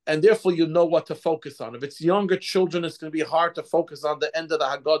 and therefore you know what to focus on. If it's younger children, it's going to be hard to focus on the end of the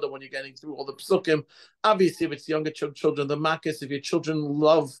Haggadah when you're getting through all the psukim. Obviously, if it's younger children, the makkos, if your children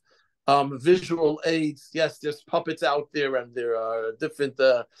love visual aids, yes, there's puppets out there, and there are different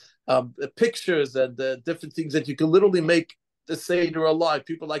pictures and different things that you can literally make the Seder alive.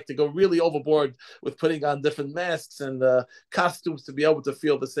 People like to go really overboard with putting on different masks and costumes to be able to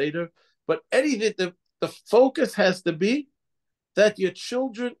feel the Seder. But anything, the focus has to be that your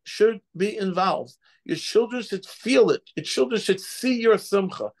children should be involved. Your children should feel it. Your children should see your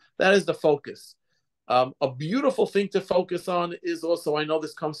simcha. That is the focus. A beautiful thing to focus on is also, I know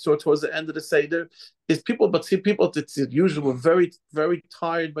this comes towards the end of the Seder, is people that's usually very, very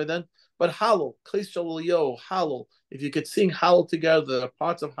tired by then. But Hallel, Hallel, if you could sing Hallel together, there are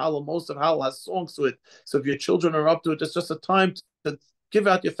parts of Hallel, most of Hallel has songs to it. So if your children are up to it, it's just a time to give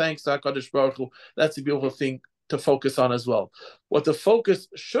out your thanks to HaKadosh Baruch Hu. That's a beautiful thing to focus on as well. What the focus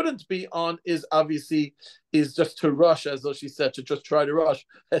shouldn't be on is just to rush, as though she said, to just try to rush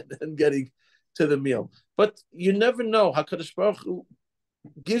and getting to the meal. But you never know. HaKadosh Baruch Hu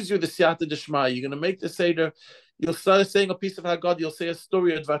gives you the siyata d'shmaya. You're going to make the Seder. You'll start saying a piece of Haggadah. You'll say a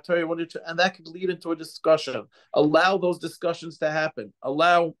story, a dvatari, and that could lead into a discussion. Allow those discussions to happen.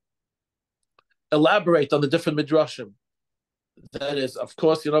 Elaborate on the different midrashim. That is, of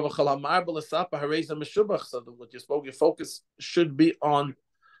course, so what you spoke, your focus should be on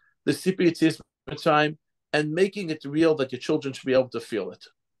the Sipur Yetzias Mitzrayim and making it real that your children should be able to feel it.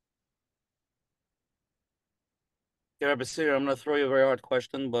 Yeah, Rabbi S.Y, I'm going to throw you a very hard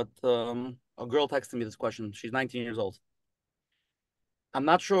question, but a girl texted me this question. She's 19 years old. I'm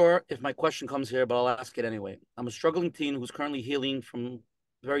not sure if my question comes here, but I'll ask it anyway. I'm a struggling teen who's currently healing from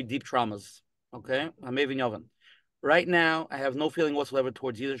very deep traumas. Okay? I'm Evin Yovan. Right now, I have no feeling whatsoever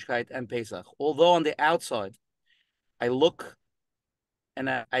towards Yiddishkeit and Pesach. Although on the outside, I look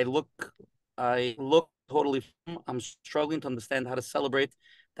totally, I'm struggling to understand how to celebrate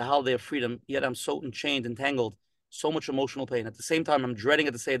the holiday of freedom, yet I'm so enchained, entangled, so much emotional pain. At the same time, I'm dreading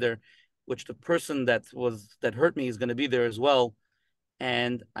at the Seder, which the person that hurt me is going to be there as well.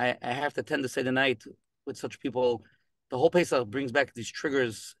 And I have to attend the Seder night with such people. The whole Pesach brings back these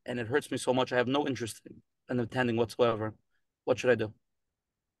triggers, and it hurts me so much. I have no interest in attending whatsoever. What should I do?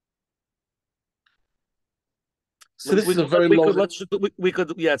 So this is a very loaded.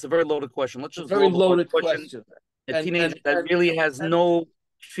 It's a very loaded question. Let's just very loaded question. A teenager that really has no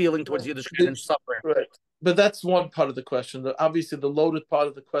feeling towards Yiddishkeit and suffering. Right. But that's one part of the question. Obviously, the loaded part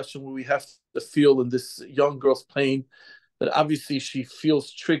of the question where we have to feel in this young girl's pain, that obviously she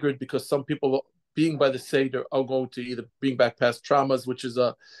feels triggered because some people being by the Seder are going to either bring back past traumas, which is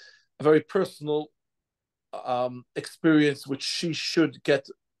a very personal experience, which she should get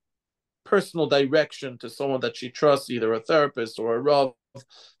personal direction to someone that she trusts, either a therapist or a rav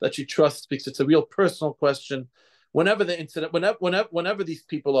that she trusts, because it's a real personal question. Whenever the incident, whenever these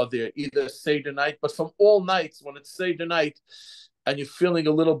people are there, either Seder night, but from all nights, when it's Seder night, and you're feeling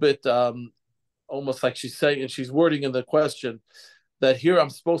a little bit almost like she's saying, and she's wording in the question, that here I'm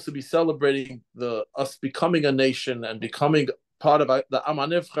supposed to be celebrating us becoming a nation and becoming part of the Am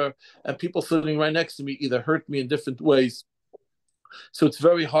HaNivcher, and people sitting right next to me either hurt me in different ways. So it's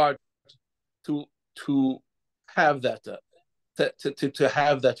very hard to have that to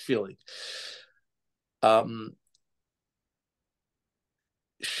have that feeling.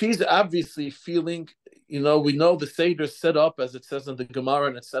 She's obviously feeling, we know the Seder is set up, as it says in the Gemara,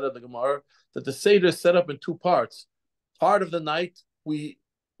 and it's said in the Gemara, that the Seder is set up in two parts. Part of the night, we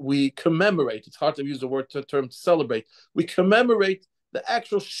commemorate, it's hard to use the term to celebrate, we commemorate the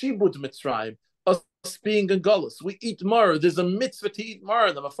actual Shibud Mitzrayim, us being in Gullus. We eat mar. There's a mitzvah to eat mar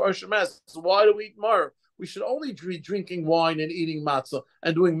in the Mefarshim asks, so why do we eat mar? We should only be drinking wine and eating matzah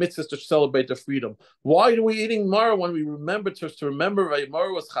and doing mitzvahs to celebrate the freedom. Why do we eating mar when we remember to remember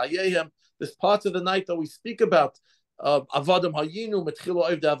Mar was Chayehem? There's parts of the night that we speak about Avadam Hayinu, Metchilo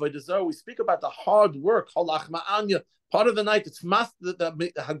Oivdei Avodah Zarah. We speak about the hard work, Halach Ma'anya. Part of the night, it's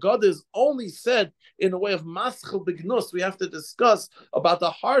that Haggadah is only said in a way of maschil bignus. We have to discuss about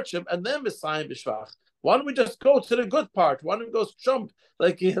the hardship and then Messiah B'Shvach. Why don't we just go to the good part? Why don't we go jump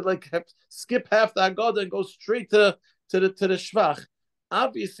skip half the Haggadah and go straight to the Shvach?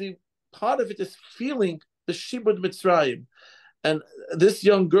 Obviously, part of it is feeling the Shibud Mitzrayim. And this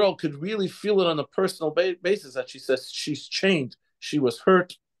young girl could really feel it on a personal basis, that she says she's chained, she was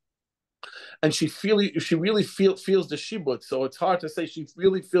hurt, and she really feels the shibud. So it's hard to say she's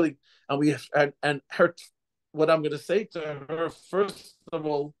really feeling. And her, what I'm going to say to her, first of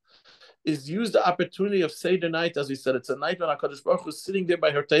all, is use the opportunity of Seder night, as we said, it's a night when HaKadosh Baruch Hu is sitting there by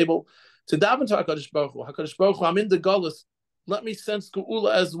her table to daven to HaKadosh Baruch Hu. HaKadosh Baruch Hu, I'm in the Galus. Let me sense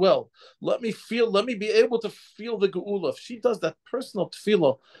Geula as well. Let me be able to feel the Geula. If she does that personal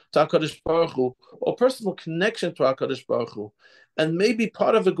tefillah to HaKadosh Baruch Hu, or personal connection to HaKadosh Baruch Hu, and maybe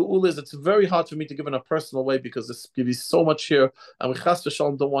part of the Geula is it's very hard for me to give in a personal way because there's going to be so much here, and we chas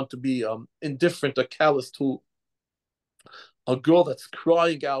v'shalom don't want to be indifferent or callous to a girl that's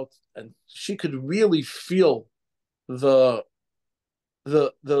crying out, and she could really feel the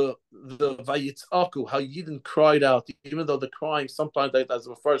vayitzaku, how Yidden cried out, even though the crying sometimes, as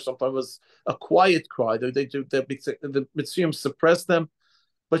a first, sometimes was a quiet cry. The Mitzrayim suppressed them,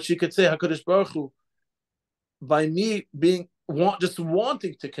 but she could say, HaKadosh Baruch Hu, by me just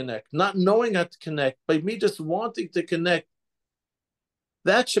wanting to connect, not knowing how to connect, by me just wanting to connect,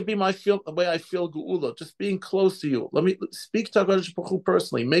 that should be the way I feel Geula, just being close to you. Let me speak to HaKadosh Baruch Hu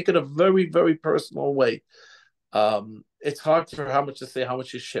personally, make it a very, very personal way. It's hard for how much to say, how much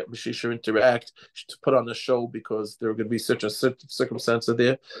she should interact, to put on the show, because there are going to be such a circumstance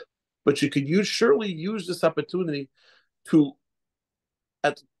there. But you could surely use this opportunity to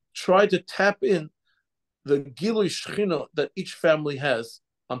try to tap in the Gilui Shechina that each family has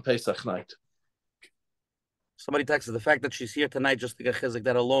on Pesach night. Somebody texted the fact that she's here tonight just to get chizik,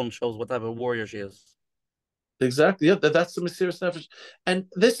 that alone shows what type of warrior she is. Exactly, yeah, that's the Mesiras Nefesh. And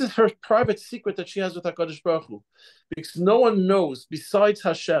this is her private secret that she has with HaKadosh Baruch Hu. Because no one knows, besides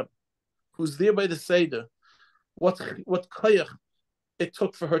Hashem, who's there by the Seder, what koyach it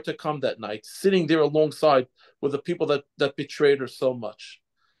took for her to come that night, sitting there alongside with the people that betrayed her so much.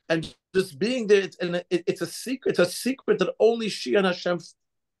 And just being there, it's a secret. It's a secret that only she and Hashem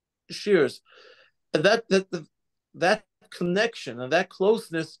shares. And that connection and that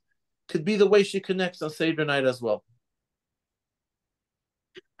closeness could be the way she connects on Seder night as well.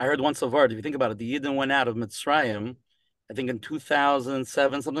 I heard once a word. If you think about it, the Yidden went out of Mitzrayim, I think in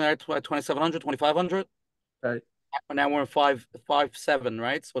 2007, something like that, 2700, 2500. Right. Now we're in 557,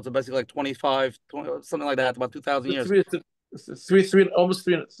 right? So it's basically like 25, 20, something like that, about 2,000 years. Almost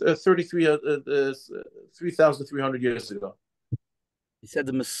 3,300 years ago. He said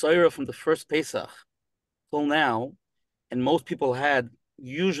the Messiah from the first Pesach till now, and most people had,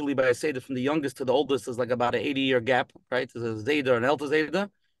 usually by a Seder from the youngest to the oldest is like about an 80-year gap, right? There's a Seder and Elta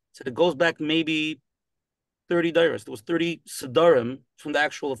Seder. So it goes back maybe 30 Dairas. There was 30 Sedarim from the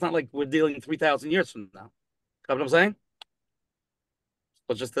actual, it's not like we're dealing 3,000 years from now. You know what I'm saying?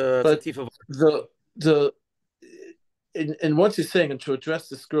 But just and what he's saying, and to address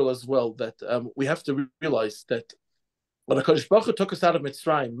this girl as well, that we have to realize that when HaKadosh Baruch Hu took us out of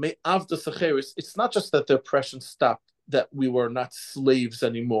Mitzrayim, it's not just that the oppression stopped, that we were not slaves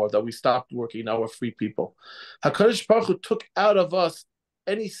anymore, that we stopped working, now we're free people. HaKadosh Baruch Hu took out of us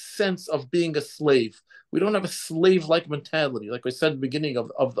any sense of being a slave. We don't have a slave-like mentality, like we said at the beginning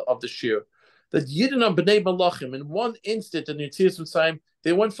of the shir. That Yidden are B'nai Malachim, in one instant in Yetzias Mitzrayim,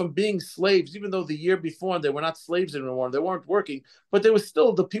 they went from being slaves, even though the year before they were not slaves anymore, they weren't working, but they were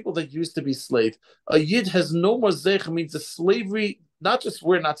still the people that used to be slaves. A Yid has no more zeich, means the slavery, not just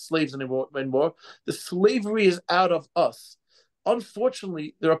we're not slaves anymore, the slavery is out of us.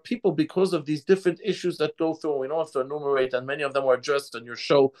 Unfortunately, there are people, because of these different issues that go through, we don't have to enumerate, and many of them are addressed on your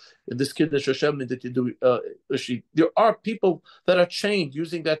show in this Kiddush Hashem that you do, there are people that are chained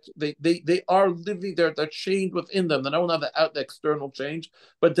using that. They are living there, they're chained within them. They don't have the external change,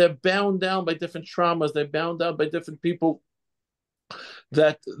 but they're bound down by different traumas. They're bound down by different people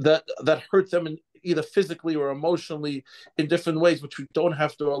that hurt them in either physically or emotionally in different ways, which we don't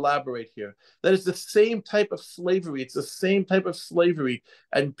have to elaborate here. That is the same type of slavery. It's the same type of slavery.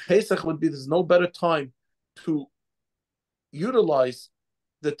 And Pesach there's no better time to utilize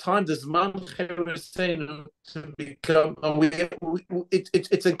the time this man is saying to become,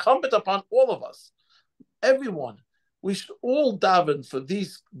 it's incumbent upon all of us, everyone. We should all daven for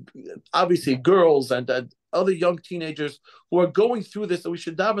these, obviously, girls and other young teenagers who are going through this. So we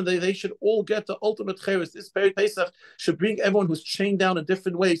should daven. They should all get the ultimate cheres. This Pesach should bring everyone who's chained down in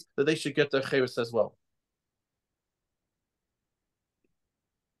different ways, that they should get their cheres as well.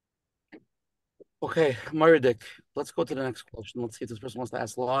 Okay, Maridik, let's go to the next question. Let's see if this person wants to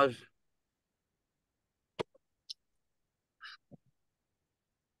ask live.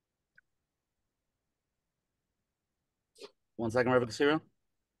 One second, Rabbi Kaszirer.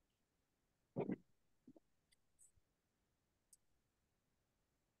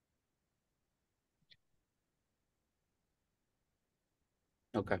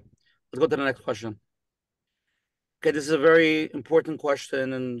 Okay, let's go to the next question. Okay, this is a very important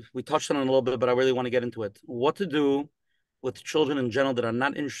question, and we touched on it a little bit, but I really want to get into it. What to do with children in general that are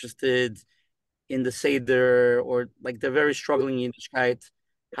not interested in the Seder, or like they're very struggling in Yiddishkeit?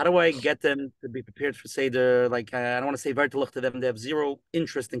 How do I get them to be prepared for Seder? Like, I don't want to say vertelach to them. They have zero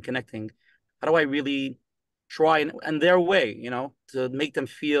interest in connecting. How do I really try and their way, to make them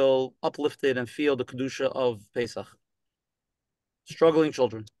feel uplifted and feel the Kedusha of Pesach? Struggling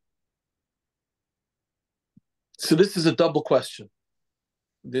children. So this is a double question.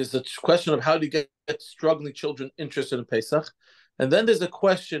 There's a question of how do you get struggling children interested in Pesach? And then there's a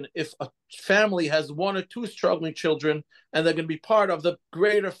question if a family has one or two struggling children and they're going to be part of the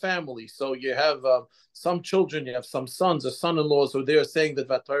greater family. So you have some children, you have some sons or son-in-laws who are there saying that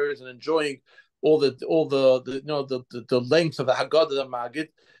Vatayr is and enjoying all the length of the Haggadah, the Magid.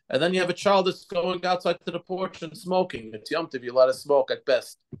 And then you have a child that's going outside to the porch and smoking. It's Yom Tov, you let it smoke at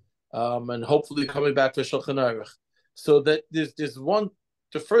best. And hopefully coming back to Shulchan Aruch. So that there's one,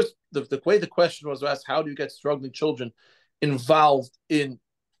 the way the question was asked, how do you get struggling children involved in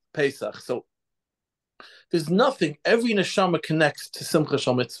Pesach? So there's nothing, every neshama connects to Simcha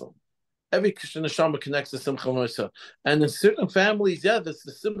Shal Mitzvah. Every neshama connects to Simcha Shal Mitzvah. And in certain families, the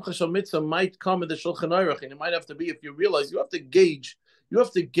Simcha Shal Mitzvah might come in the Shulchan Aruch, and it might have to be, if you realize, you have to gauge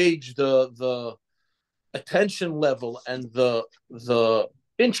the attention level and the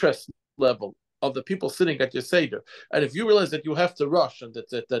interest level of the people sitting at your Seder. And if you realize that you have to rush and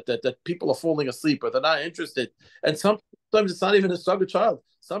that people are falling asleep or they're not interested, and sometimes it's not even a struggle child.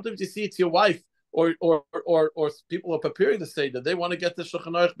 Sometimes you see it's your wife or people are preparing the Seder. They want to get the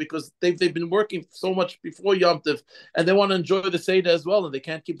Shulchan Aruch because they've been working so much before Yom Tov, and they want to enjoy the Seder as well, and they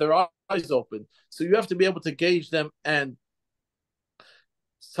can't keep their eyes open. So you have to be able to gauge them and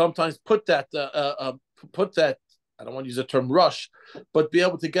sometimes put that I don't want to use the term rush, but be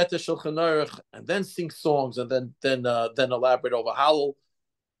able to get the Shulchan Aruch and then sing songs and then elaborate over Hallel.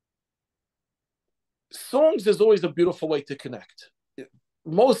 Songs is always a beautiful way to connect.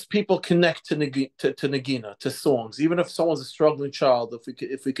 Most people connect to Nagina, to songs, even if someone's a struggling child.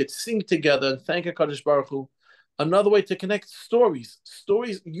 If we could sing together and thank HaKadosh Baruch Hu. Another way to connect, stories.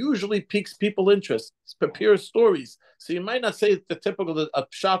 Stories usually piques people's interest. Prepare stories. So you might not say the typical a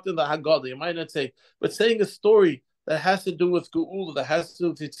pshat in the Haggadah. You might not say, but saying a story that has to do with Geula, that has to do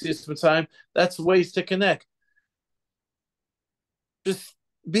with Yetzias Mitzrayim, that's ways to connect. Just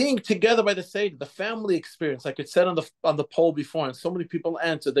being together by the Seder, the family experience, like it said on the poll before, and so many people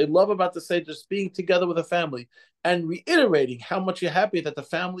answered. They love about the Seder just being together with a family and reiterating how much you're happy that the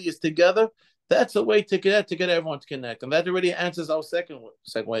family is together. That's a way to get everyone to connect, and that already answers our second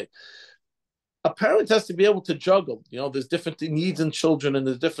way. A parent has to be able to juggle. There's different needs in children, and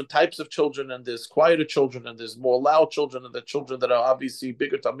there's different types of children, and there's quieter children, and there's more loud children, and the children that are obviously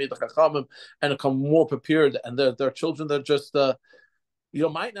bigger Talmid Chachamim and become more prepared, and they're children that just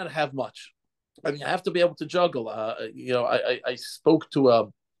might not have much. I mean, I have to be able to juggle. I spoke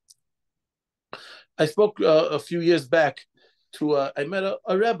a few years back I met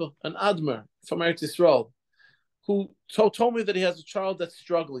a Rebbe, an Admir from Eretz Yisrael, who told me that he has a child that's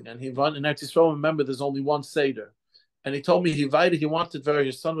struggling, and in Eretz Yisrael, remember, there's only one Seder. And he told me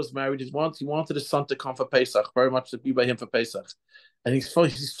his son was married, he wanted his son to come for Pesach, very much to be by him for Pesach. And his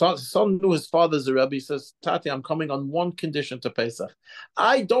son knew his father's a Rebbe. He says, Tati, I'm coming on one condition to Pesach.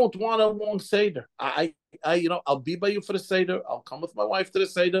 I don't want a long Seder. I'll be by you for the Seder. I'll come with my wife to the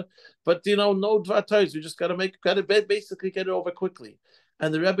Seder. But, no dvatayz. We just got to basically get it over quickly.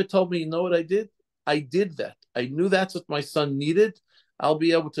 And the Rebbe told me, you know what I did? I did that. I knew that's what my son needed. I'll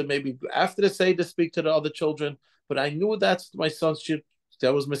be able to maybe after the Seder speak to the other children. But I knew that's my son's ship.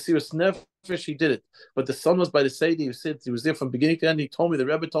 That was Mesiras Nefesh. He did it. But the son was by the Seder. He was there from beginning to end. He told me, the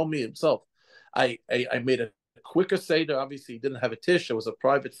Rebbe told me himself. I made a quicker Seder. Obviously, he didn't have a tish. It was a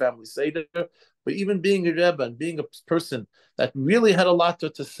private family Seder. But even being a Rebbe and being a person that really had a lot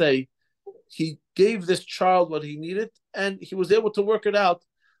to say, he gave this child what he needed, and he was able to work it out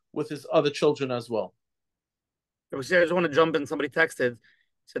with his other children as well. I just want to jump in. Somebody texted,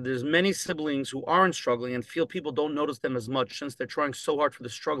 said there's many siblings who aren't struggling and feel people don't notice them as much since they're trying so hard for the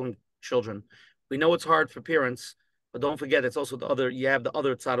struggling children. We know it's hard for parents, but don't forget it's also you have the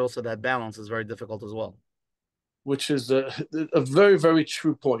other side also, that balance is very difficult as well. Which is a very, very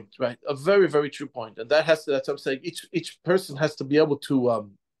true point, right? A very, very true point. And that's what I'm saying. Each person has to be able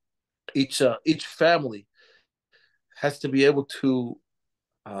to, each family has to be able to,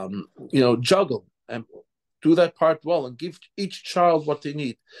 juggle and do that part well and give each child what they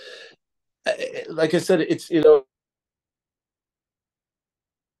need. Like I said, it's, You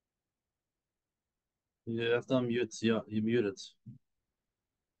have to unmute. Yeah, you muted.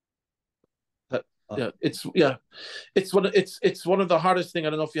 It's one of the hardest things. I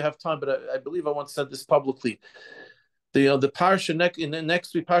don't know if you have time, but I believe I once said this publicly. the parsha in the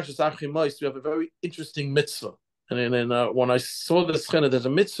next three parshas Achimois, we have a very interesting mitzvah. And when I saw this there's a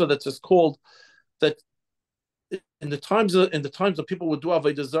mitzvah that's just called that in the times of people would do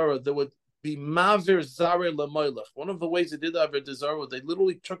avodah zarah, there would be mavir zare lemoilach. One of the ways they did avodah zarah was they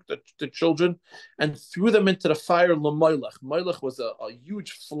literally took the children and threw them into the fire lemoilach. Moilach was a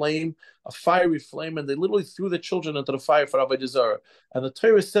huge flame, a fiery flame, and they literally threw the children into the fire for avodah zarah. And the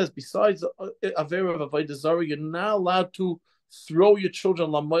Torah says, besides avera of avodah zarah, you're not allowed to throw your children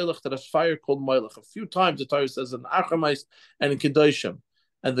lemoilach to the fire called moilach. A few times the Torah says in Achamais and in Kedoshim.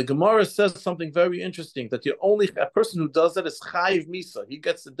 And the Gemara says something very interesting, that a person who does that is chayiv misa. He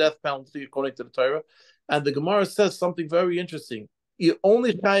gets the death penalty according to the Torah. And the Gemara says something very interesting. You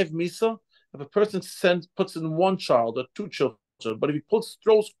only chayiv misa if a person puts in one child or two children. But if he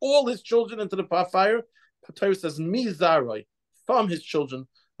throws all his children into the fire, the Torah says mi zarai, from his children,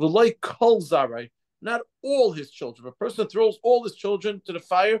 v'loi kol zarai, not all his children. If a person throws all his children to the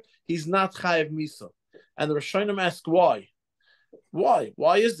fire, he's not chayiv misa. And the Rishonim ask why. Why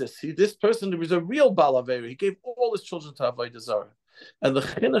is this? This person was a real balaveri. He gave all his children to avodah zarah. And the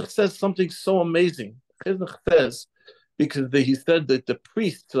chinuch says something so amazing. Chinuch says, because he said that the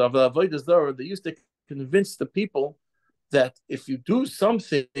priests of avodah zarah, they used to convince the people that if you do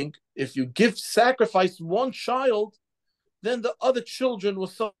something, if you sacrifice one child, then the other children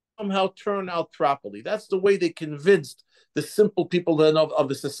will somehow turn out properly. That's the way they convinced the simple people then of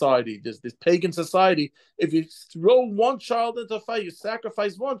the society, this pagan society. If you throw one child into fire, you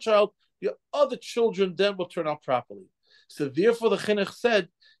sacrifice one child, your other children then will turn out properly. So therefore the chinuch said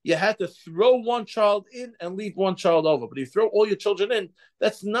you had to throw one child in and leave one child over. But if you throw all your children in,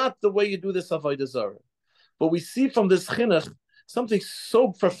 that's not the way you do this avodah zarah. But we see from this chinuch something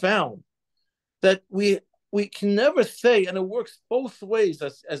so profound that we can never say, and it works both ways,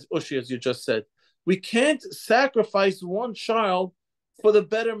 as Ushi, as you just said. We can't sacrifice one child for the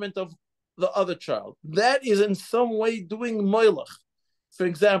betterment of the other child. That is in some way doing moilach. For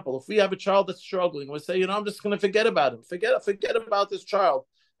example, if we have a child that's struggling, we say, I'm just going to forget about him. Forget about this child,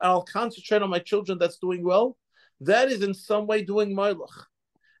 and I'll concentrate on my children that's doing well. That is in some way doing moilach.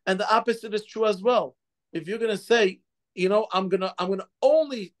 And the opposite is true as well. If you're going to say, I'm gonna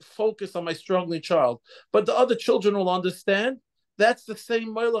only focus on my struggling child, but the other children will understand, that's the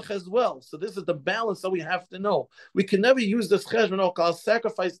same moilach as well. So this is the balance that we have to know. We can never use this cheshbon, I'll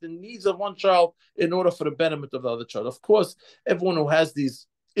sacrifice the needs of one child in order for the betterment of the other child. Of course, everyone who has these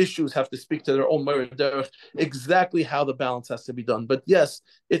issues have to speak to their own derech exactly how the balance has to be done. But yes,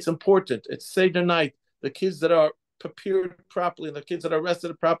 it's important. It's Seder night. The kids that are prepared properly, and the kids that are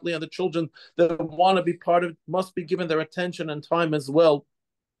rested properly, and the children that want to be part of it must be given their attention and time as well.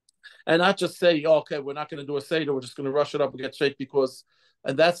 And not just say, okay, we're not going to do a Seder, we're just going to rush it up and get straight,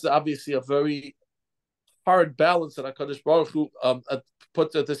 and that's obviously a very hard balance that HaKadosh Baruch Hu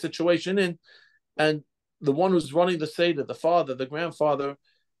put the situation in. And the one who's running the Seder, the father, the grandfather,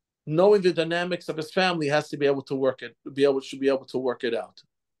 knowing the dynamics of his family, has to be able to work it, should be able to work it out.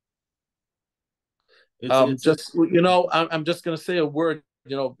 I'm just going to say a word.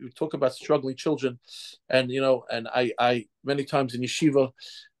 We talk about struggling children, and I many times in yeshiva,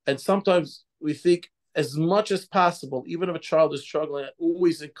 and sometimes we think, as much as possible, even if a child is struggling, I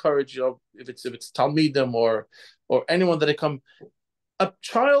always encourage, if it's talmidim or anyone that they come, a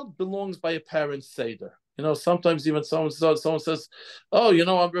child belongs by a parent's seder. Sometimes even someone says, "Oh,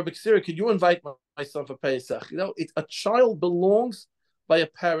 I'm Rabbi Kaszirer, could you invite my son for Pesach?" A child belongs by a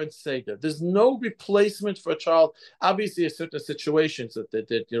parent's seder. There's no replacement for a child. Obviously, there's certain situations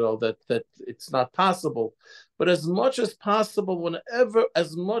that it's not possible, but as much as possible,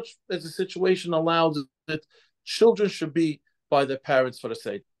 as much as the situation allows it, children should be by their parents for the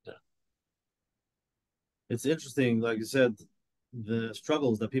seder. It's interesting, like you said, the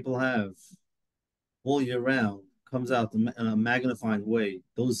struggles that people have all year round comes out in a magnifying way.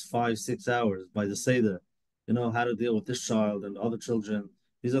 Those 5-6 hours by the seder. How to deal with this child and other children.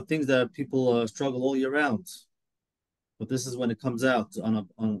 These are things that people struggle all year round. But this is when it comes out on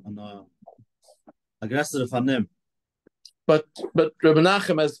a aggressive fanim. But Rabbi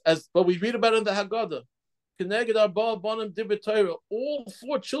Menachem, as what we read about in the Haggadah, all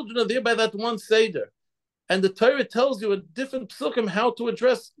 4 children are there by that one seder. And the Torah tells you a different psukim how to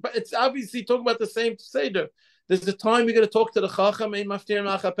address, but it's obviously talking about the same seder. There's a time you're going to talk to the Chacham,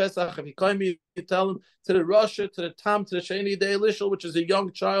 if you come, you tell him to the Rasha, to the Tam, to the Sheni Day Elishal, which is a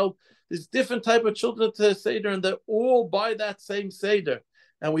young child. There's different type of children to the Seder, and they're all by that same Seder.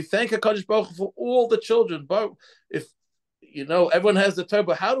 And we thank HaKadosh Baruch Hu for all the children. But if, everyone has the Torah,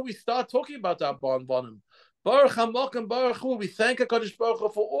 but how do we start talking about our bonbonim? Baruch HaMokem Baruch Hu. We thank HaKadosh Baruch Hu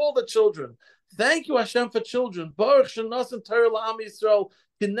for all the children. Thank you, Hashem, for children. Baruch Shanasan Torah La'am Yisrael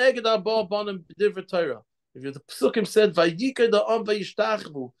Kineged Abba Banim B'Divrei Torah. If the Pesukim said, Vayikei Da'am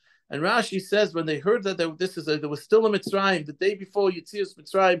Vayishtachvu, and Rashi says when they heard that there was still a Mitzrayim, the day before Yetzias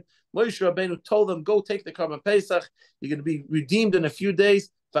Mitzrayim, Moshe Rabbeinu told them, go take the Karban Pesach, you're going to be redeemed in a few days.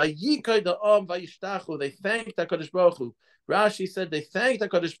 Vayikei Da'am Vayishtachvu. They thanked HaKadosh Baruch Hu. Rashi said they thanked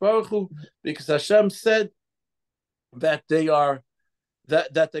HaKadosh Baruch Hu because Hashem said that they are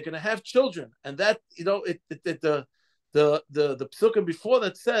that they're going to have children, and that the psukim before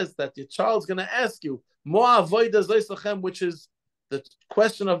that says that your child's going to ask you which is the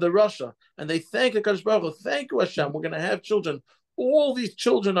question of the Russia, and they thank HaKadosh Baruch Hu. Thank you, Hashem. We're going to have children. All these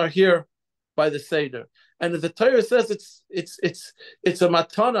children are here by the Seder, and the Torah says it's a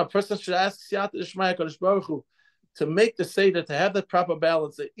matana. A person should ask Siyata D'Shmaya HaKadosh Baruch Hu to make the Seder, to have the proper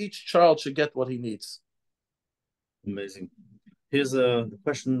balance, that each child should get what he needs. Amazing. Here's a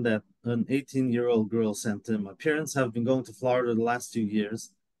question that an 18-year-old girl sent in. My parents have been going to Florida the last 2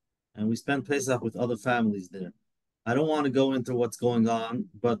 years, and we spend Pesach with other families there. I don't want to go into what's going on,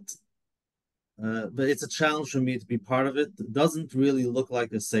 but it's a challenge for me to be part of it. It doesn't really look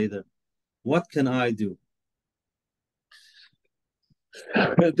like a Seder. What can I do?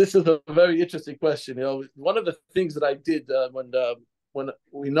 This is a very interesting question. One of the things that I did when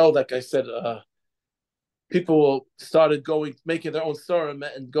we know, like I said, people started making their own store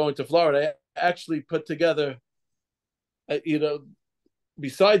and going to Florida. I actually put together,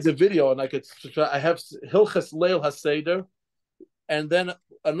 besides the video, and I have Hilchas Leil HaSeder, and then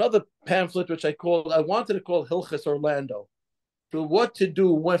another pamphlet which I wanted to call Hilchas Orlando. So what to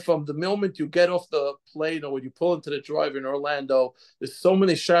do from the moment you get off the plane or when you pull into the drive in Orlando. There's so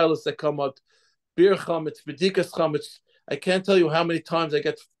many shilas that come up. Bir chametz, bedikas chametz. I can't tell you how many times I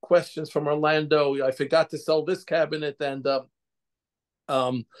get questions from Orlando. I forgot to sell this cabinet, and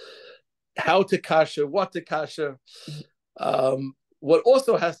how to kasher, what to kasher. What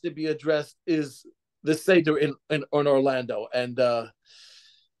also has to be addressed is the Seder in Orlando, and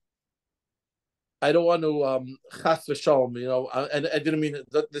I don't want to chas v'shalom, and I didn't mean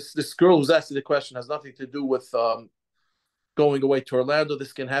that this girl who's asking the question has nothing to do with going away to Orlando.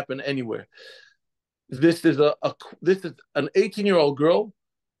 This can happen anywhere. This is an 18-year-old girl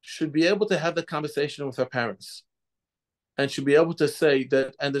should be able to have the conversation with her parents, and should be able to say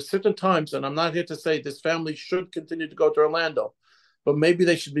that. And there's certain times, and I'm not here to say this family should continue to go to Orlando, but maybe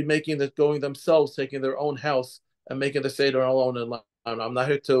they should be going themselves, taking their own house and making the Seder alone in line. I'm not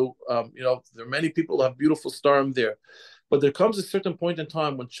here to, there are many people who have beautiful starim there, but there comes a certain point in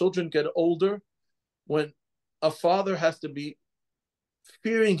time when children get older, when a father has to be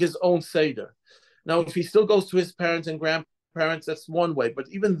fearing his own Seder. Now, if he still goes to his parents and grandparents, that's one way. But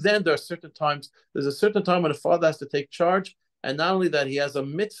even then, there's a certain time when a father has to take charge. And not only that, he has a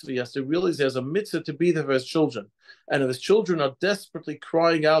mitzvah. He has to realize he has a mitzvah to be there for his children. And if his children are desperately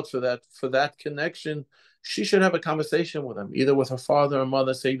crying out for that connection, she should have a conversation with them, either with her father or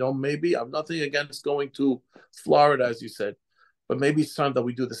mother, say, maybe I'm nothing against going to Florida, as you said, but maybe it's time that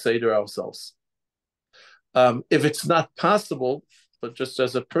we do the Seder ourselves. If it's not possible, but just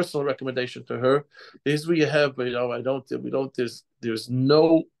as a personal recommendation to her, is we have, there's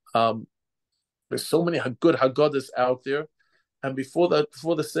so many good Haggadahs out there. And before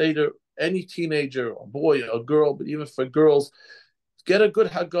the Seder, any teenager, a boy, a girl, but even for girls, get a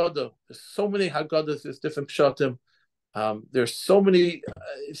good Haggadah. There's so many Haggadahs, there's different pshatim. There's so many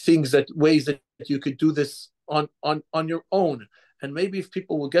ways that you could do this on your own. And maybe if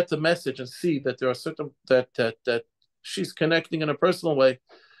people will get the message and see that there are certain that she's connecting in a personal way,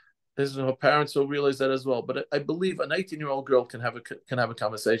 her parents will realize that as well. But I believe an 18-year-old girl can have a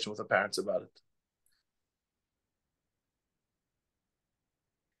conversation with her parents about it.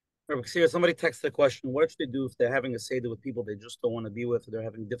 Somebody texted the question: what should they do if they're having a Seder with people they just don't want to be with, or they're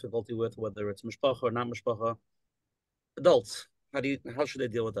having difficulty with, whether it's mishpacha or not mishpacha? Adults, how should they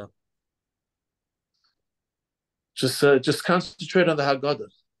deal with that? Just concentrate on the Haggadah.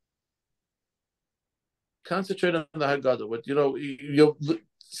 Concentrate on the Haggadah. What you'll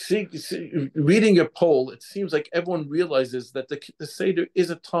see, reading your poll, it seems like everyone realizes that the Seder is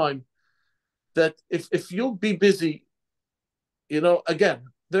a time that if you'll be busy, again,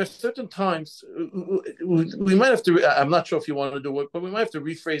 there are certain times we might have to. I'm not sure if you want to do it, but we might have to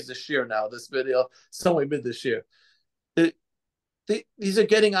rephrase this year now. This video, somewhere mid this year. These are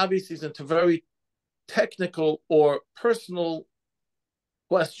getting obviously into very technical or personal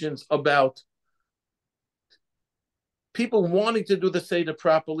questions about people wanting to do the Seder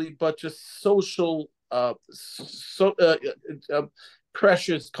properly, but just social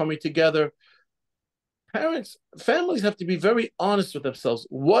pressures coming together. families have to be very honest with themselves.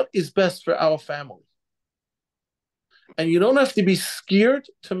 What is best for our family? And you don't have to be scared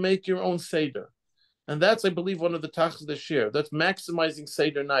to make your own Seder. And that's, I believe, one of the tachas this year. That's maximizing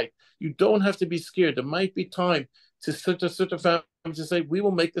Seder night. You don't have to be scared. There might be time to sit a family to say, we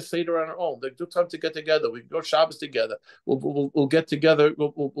will make the Seder on our own. There's no time to get together. We can go Shabbos together. We'll get together.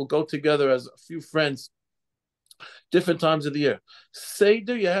 We'll go together as a few friends, different times of the year.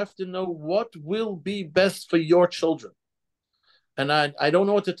 Seder, you have to know what will be best for your children. And I don't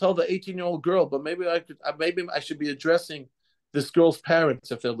know what to tell the 18-year-old girl, but maybe I should be addressing this girl's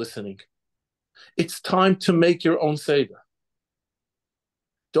parents if they're listening. It's time to make your own Seder.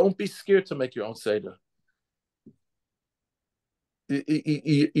 Don't be scared to make your own Seder. You'll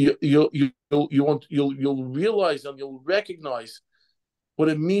realize and you'll recognize what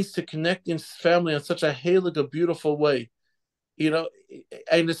it means to connect in family in such a heilig, a beautiful way. I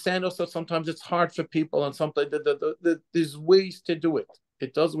understand also sometimes it's hard for people, and sometimes there's ways to do it.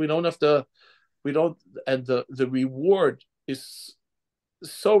 We don't have to, and the reward is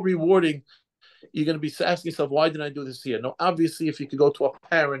so rewarding. You're going to be asking yourself, why didn't I do this here? No, obviously, if you could go to a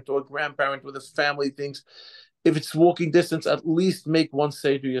parent or a grandparent with his family things, if it's walking distance, at least make one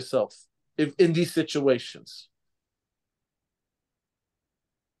Seder yourself. If in these situations,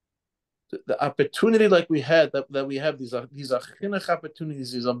 the opportunity like we had that we have, these are chinuch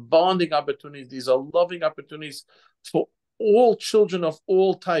opportunities, these are bonding opportunities, these are loving opportunities for all children of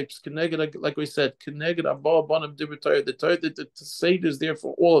all types. Like we said, the Seder is there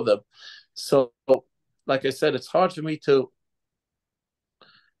for all of them. So, like I said, it's hard for me to,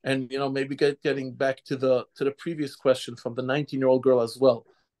 and maybe getting back to the previous question from the 19-year-old girl as well.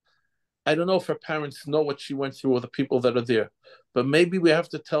 I don't know if her parents know what she went through or the people that are there, but maybe we have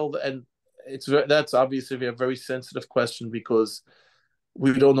to tell and that's obviously a very sensitive question because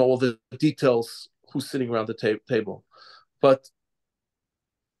we don't know all the details who's sitting around the table. But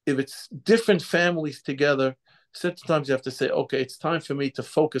if it's different families together, sometimes you have to say, okay, it's time for me to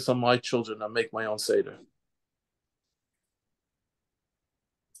focus on my children and make my own Seder.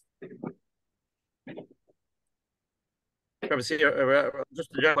 Just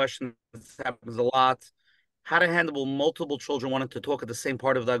a question that happens a lot. How to handle multiple children wanting to talk at the same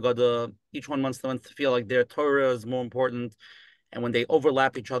part of the Haggadah. Each one wants to feel like their Torah is more important. And when they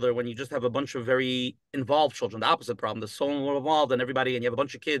overlap each other, when you just have a bunch of very involved children, the opposite problem, there's so involved and everybody, and you have a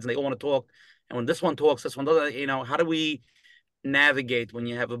bunch of kids and they all want to talk. And when this one talks, this one doesn't, how do we navigate when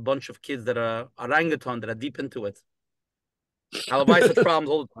you have a bunch of kids that are orangutan, that are deep into it? I'll avoid such problems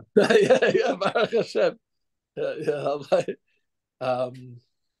all the time. Yeah, Baruch Hashem.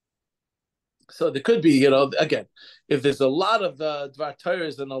 So there could be, again, if there's a lot of Dvar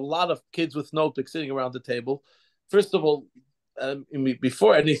Torahs and a lot of kids with notebooks sitting around the table, first of all,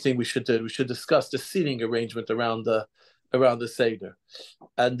 before anything, we should discuss the seating arrangement around the Seder,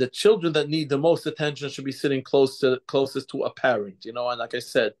 and the children that need the most attention should be sitting closest to a parent. And like I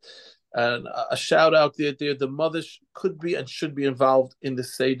said, and a shout out there, the mothers could be and should be involved in the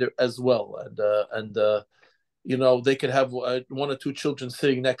Seder as well, and they could have one or two children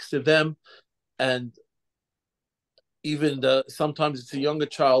sitting next to them, and even sometimes it's a younger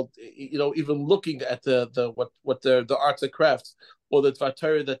child, even looking at what the arts and crafts or the Dvar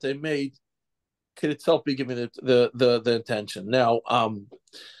Torah that they made could itself be giving the intention. Now,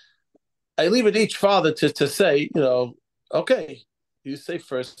 I leave it each father to say, okay, you say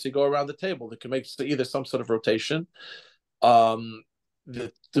first, you go around the table. They can make either some sort of rotation.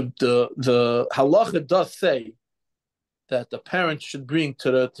 The halacha does say that the parents should bring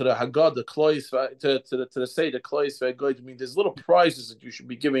to the Haggadah, the klois, to the Seder, klois ve'goyim. I mean, there's little prizes that you should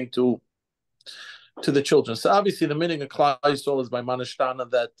be giving to the children. So obviously, the meaning of Klal Yisrael is by Manashtana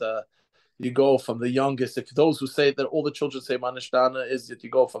that you go from the youngest. If those who say that all the children say Manashtana is that you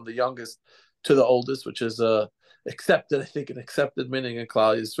go from the youngest to the oldest, which is accepted, I think, an accepted meaning in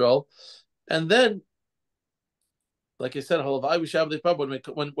Klal Yisrael. And then, like I said,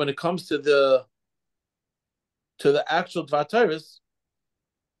 when it comes to the actual Dvar Torahs,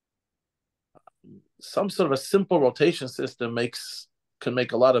 some sort of a simple rotation system can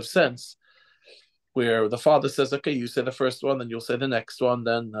make a lot of sense, where the father says, okay, you say the first one, then you'll say the next one,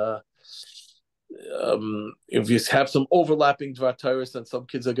 then if you have some overlapping Dvar Torahs, then some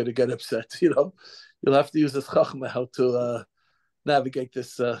kids are going to get upset. You'll have to use this chachma how to navigate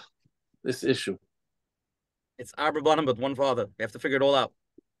this issue. It's Arba Banim, but one father. You have to figure it all out.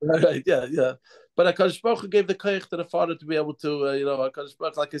 Right, yeah. But HaKadosh Baruch Hu gave the koyach to the father to be able to, HaKadosh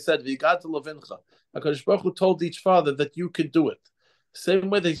Baruch Hu, like I said, v'yigat levincha. HaKadosh Baruch Hu told each father that you can do it. Same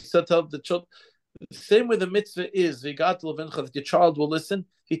way they said to the children, The same way the mitzvah is, that your child will listen.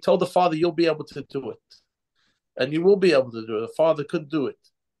 He told the father, you'll be able to do it. And you will be able to do it. The father could do it.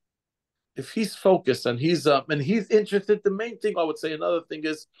 If he's focused and he's interested, the main thing I would say, another thing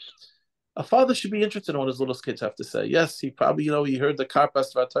is, a father should be interested in what his little kids have to say. Yes, he probably, he heard the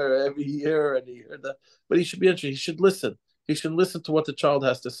Karpas Vatara every year and he heard that, but he should be interested. He should listen. He should listen to what the child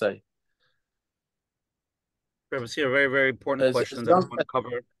has to say. Rabbi S.Y, a very, very important question that I want to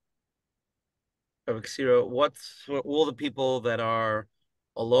cover. Rabbi Kaszirer, what's for all the people that are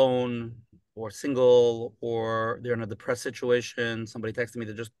alone or single or they're in a depressed situation? Somebody texted me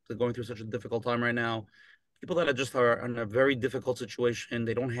they're going through such a difficult time right now. People that are in a very difficult situation.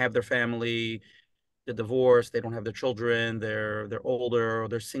 They don't have their family, they're divorced, they don't have their children, they're older, or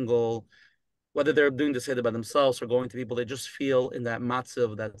they're single. Whether they're doing the Seder by themselves or going to people, they just feel in that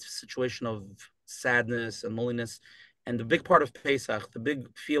matzav, that situation of sadness and loneliness. And the big part of Pesach, the big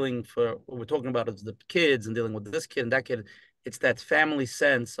feeling for what we're talking about is the kids and dealing with this kid and that kid. It's that family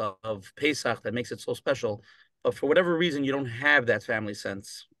sense of Pesach that makes it so special. But for whatever reason, you don't have that family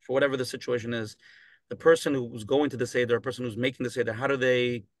sense. For whatever the situation is, the person who's going to the Seder, the person who's making the Seder, how do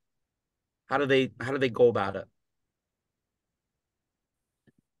they go about it?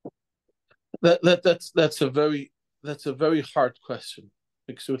 That's a very hard question,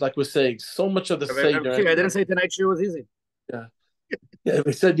 because like we're saying, so much of the Seder. I didn't say tonight's show was easy. Yeah, yeah.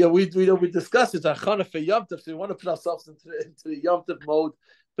 We said we discussed it. Achana for Yom Tov, so we want to put ourselves into the Yom Tov mode.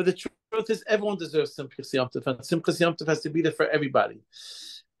 But the truth is, everyone deserves Simchas Yom Tov, and Simchas Yom Tov has to be there for everybody.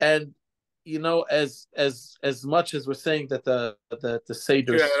 And as much as we're saying that the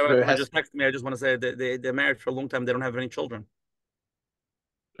Seder just texted me. I just want to say that they're married for a long time. They don't have any children.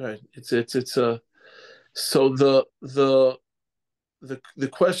 Right. So the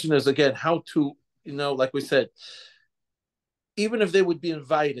question is, again, how to, like we said, even if they would be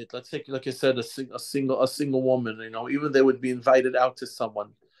invited, let's take, like I said, a single woman, even they would be invited out to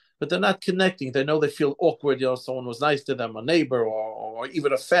someone, but they're not connecting. They know they feel awkward. Someone was nice to them, a neighbor or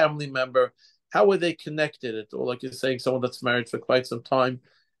even a family member. How are they connected? Or like you're saying, someone that's married for quite some time,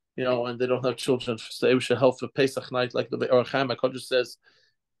 and they don't have children. So they should help for Pesach night, like the Orach HaKodesh says,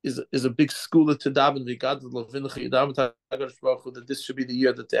 is a big school to daven that this should be the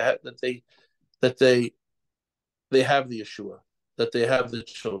year that they have the Yeshua, that they have the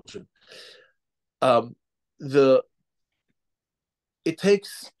children. It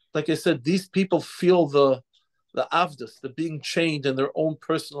takes, like I said, these people feel the avdus, the being chained in their own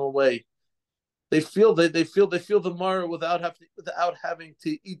personal way. They feel the Mara without having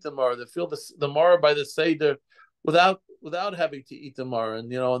to eat the Mara. They feel the Mara by the Seder without having to eat the Mara.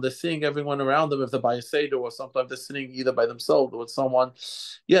 And and they're seeing everyone around them, if they're by a Seder, or sometimes they're sitting either by themselves or with someone.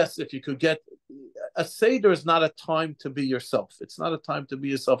 Yes, if you could get a Seder, is not a time to be yourself. It's not a time to be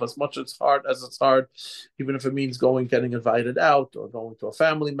yourself, as much as it's hard, even if it means getting invited out, or going to a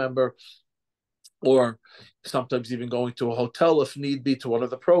family member, or sometimes even going to a hotel if need be, to one of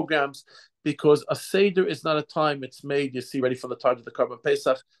the programs. Because a Seder is not a time it's made, you see, ready for the time of the Karban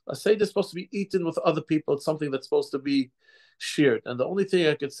Pesach. A Seder is supposed to be eaten with other people. It's something that's supposed to be shared. And the only thing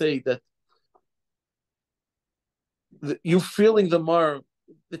I could say that you feeling the Mar,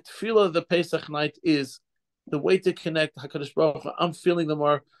 the tefillah of the Pesach night is the way to connect HaKadosh Baruch Hu. I'm feeling the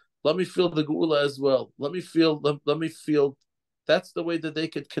Mar. Let me feel the Geula as well. Let me feel. That's the way that they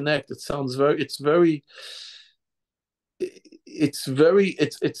could connect. It sounds it's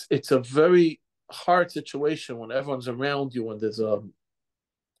a very hard situation when everyone's around you, and there's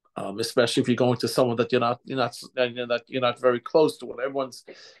especially if you're going to someone that you're not very close to, when everyone's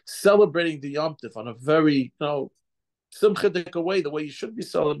celebrating the Yom Tov on a very simchadik way, the way you should be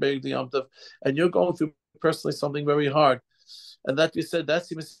celebrating the Yom Tov, and you're going through personally something very hard. And that you said, that's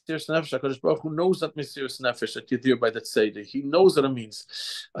the Mesiras Nefesh. HaKadosh Baruch Hu knows that Mesiras Nefesh that you're there by that Seder. He knows what it means.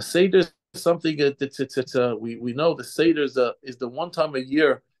 A Seder is something that we know the Seder is the one time a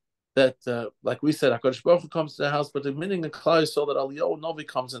year that, like we said, HaKadosh Baruch Hu comes to the house, but the meaning of Klal Yisrael that Eliyahu Novi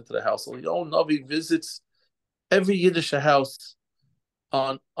comes into the house. Eliyahu Novi visits every Yiddish house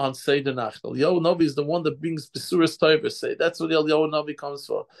on Seder Nacht. Eliyahu Novi is the one that brings Besuras Tovos. Say that's what Eliyahu Novi comes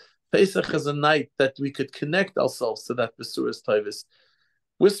for. Pesach is a night that we could connect ourselves to that Besuras Tovos.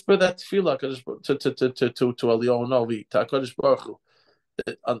 Whisper that tefillah to Eliyahu Novi, to HaKadosh Baruch Hu,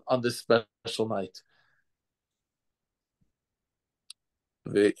 on this special night.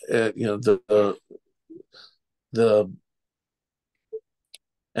 And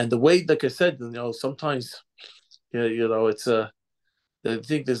the way, like I said, sometimes it's I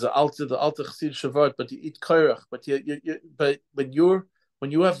think there's the alter chassid shavat, but you eat koirach, but when you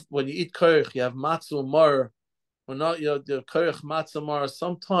eat koirach, you have matzu mar We're not, the Koyach Matzah Mar.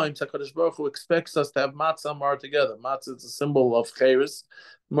 Sometimes HaKadosh Baruch Hu expects us to have Matzah Mar together. Matzah is a symbol of Cheres.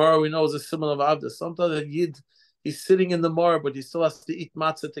 Mar, we know, is a symbol of Avda. Sometimes a Yid, he's sitting in the Mar, but he still has to eat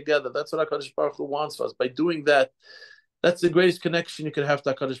Matzah together. That's what HaKadosh Baruch Hu wants for us. By doing that, that's the greatest connection you can have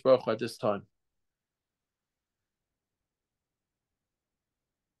to HaKadosh Baruch Hu at this time.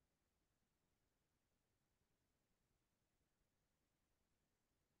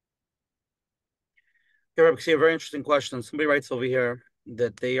 Yeah, Rabbi Kaszirer, a very interesting question. Somebody writes over here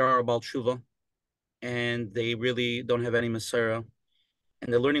that they are about tshuva and they really don't have any Masera.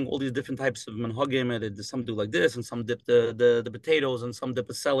 And they're learning all these different types of manhagim, and some do like this, and some dip the potatoes, and some dip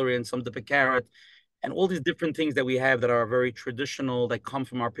a celery, and some dip a carrot, and all these different things that we have that are very traditional, that come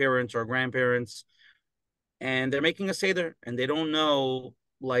from our parents or grandparents. And they're making a seder, and they don't know,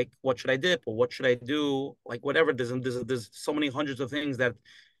 like, what should I dip or what should I do, like whatever. There's so many hundreds of things that,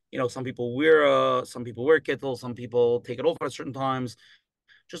 some people wear kittel, some people take it off at certain times,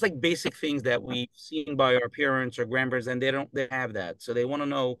 just like basic things that we've seen by our parents or grandparents, and they have that. So they want to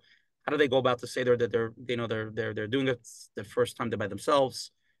know, how do they go about the seder that they're doing it the first time they're by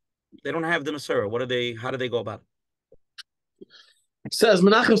themselves. They don't have the Masera. How do they go about it? So as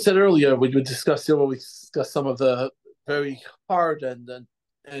Menachem said earlier, when we discussed some of the very hard and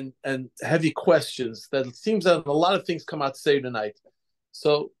heavy questions, that it seems that a lot of things come out Seder night.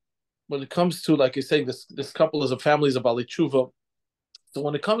 So when it comes to, like you're saying, this couple is a families of Bali Tshuva. So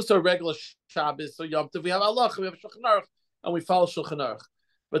when it comes to a regular Shabbos or Yom Tov, we have Allah, we have Shulchan Aruch, and we follow Shulchan Aruch.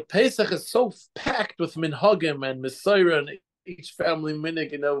 But Pesach is so packed with minhagim and Messiah and each family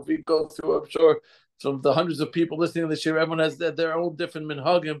minig. If we go through, I'm sure, from the hundreds of people listening to this year, everyone has their own different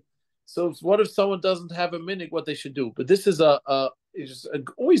minhagim. So what if someone doesn't have a minig, what they should do? But this is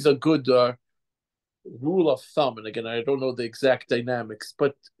always a good rule of thumb. And again, I don't know the exact dynamics,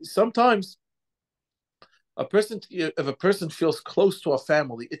 but sometimes if a person feels close to a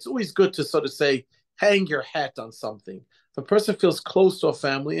family, it's always good to sort of say, hang your hat on something. If a person feels close to a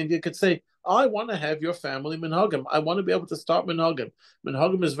family, and you could say, I want to have your family minhagim. I want to be able to start minhagim.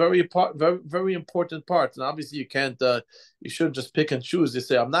 Minhagim is very, very important part. And obviously you can't, you shouldn't just pick and choose. You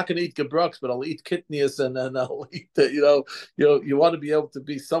say, I'm not going to eat gebrux, but I'll eat kidneys and I'll eat, you want to be able to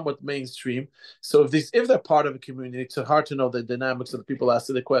be somewhat mainstream. So if they're part of a community, it's hard to know the dynamics of the people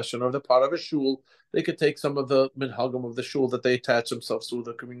asking the question, or if they're part of a shul, they could take some of the minhagim of the shul that they attach themselves to,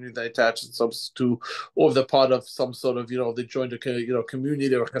 the community they attach themselves to, or if they're part of some sort of, they joined a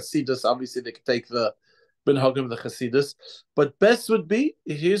community or Hasidus. Obviously, they could take the minhagim of the Hasidus. But best would be,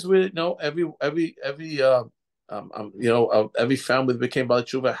 here's where every family that became Baalei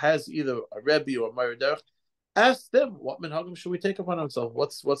Tshuva has either a Rebbe or a Meir Derech. Ask them, what minhagim should we take upon ourselves?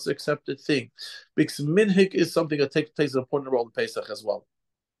 What's the accepted thing? Because minhag is something that plays an important role in Pesach as well.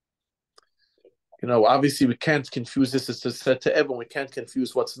 Obviously we can't confuse this, as to said to everyone. We can't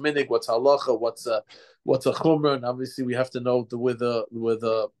confuse what's minig, what's halacha, what's a chumrah, and obviously we have to know where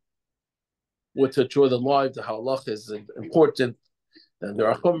to draw the line. The halacha is important, and there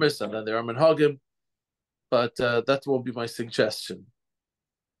are chumras, and then there are minhagim. But that will be my suggestion.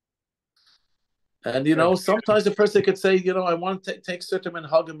 And sometimes a person could say, I want to take certain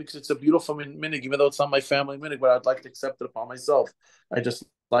minhagim because it's a beautiful minig, even though it's not my family minig, but I'd like to accept it upon myself. I just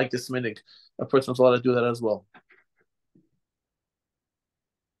like this minig. A person is allowed to do that as well.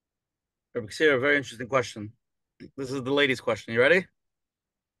 Rabbi Kaszirer, a very interesting question. This is the ladies' question. You ready?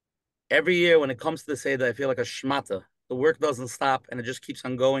 Every year when it comes to the Seder, I feel like a shmata. The work doesn't stop, and it just keeps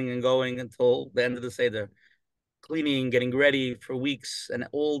on going and going until the end of the Seder. Cleaning, getting ready for weeks, and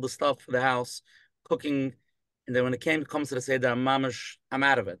all the stuff for the house, cooking. And then when it comes to the Seder, I'm out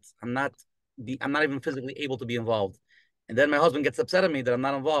of it. I'm not even physically able to be involved. And then my husband gets upset at me that I'm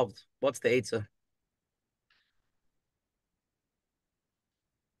not involved. What's the eitzah?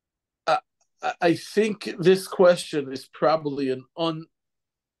 I think this question is probably an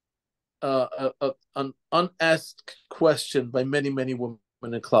unasked question by many, many women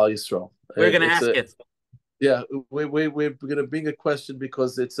in Klal Yisrael. We're going to ask it. Yeah, we're going to bring a question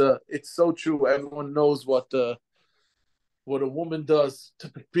because it's so true. Everyone knows what a woman does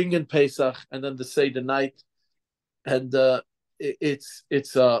to bring in Pesach and then to say the night, and it's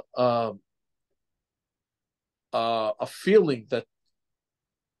a feeling that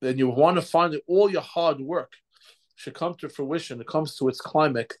then you want to find that all your hard work should come to fruition. It comes to its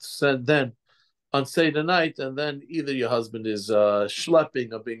climax, and then on Seder night, and then either your husband is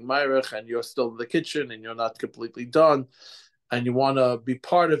schlepping or being meirich, and you're still in the kitchen and you're not completely done, and you want to be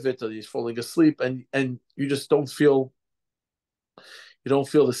part of it, or he's falling asleep, and you just don't feel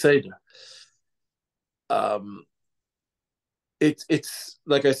the Seder. It's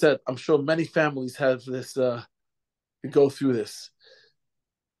like I said, I'm sure many families have this go through this.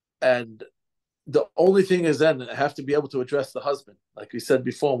 And the only thing is then I have to be able to address the husband. Like we said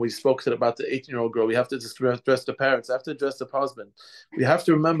before, when we spoke about the 18-year-old girl, we have to just address the parents. I have to address the husband. We have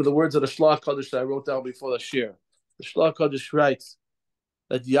to remember the words of the Shlach Kodesh that I wrote down before the shir. The Shlach Kodesh writes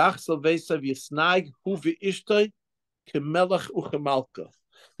that Yachsel Vesav Yisnag Hu V'Ishtoi Kemelach Uchemalka.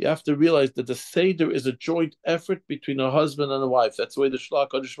 You have to realize that the Seder is a joint effort between a husband and a wife. That's the way the Shlach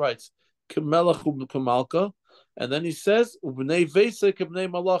Kodesh writes. Kemelach Uchemalka. And then he says, Ubnei Vesav Kebnei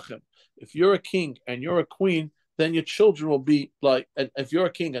Malachim. If you're a king and you're a queen, then your children will be like, and if you're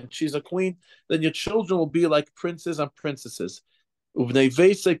a king and she's a queen, then your children will be like princes and princesses. Uvnei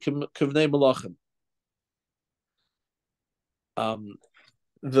Veisei kivnei malachim.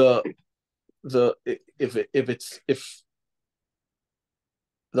 If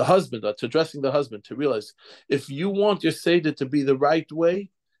the husband, that's addressing the husband, to realize if you want your Seder to be the right way,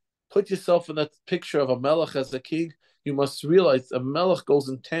 put yourself in that picture of a melech as a king. You must realize a melech goes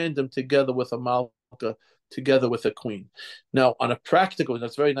in tandem together with a malka, together with a queen. Now, on a practical,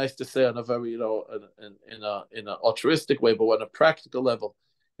 that's very nice to say on a very, in an altruistic way, but on a practical level,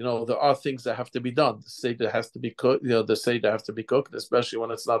 there are things that have to be done. The Seder has to be cooked. The Seder has to be cooked, especially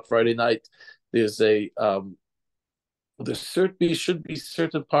when it's not Friday night. There certainly should be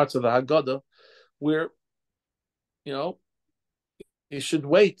certain parts of the Haggadah where, you should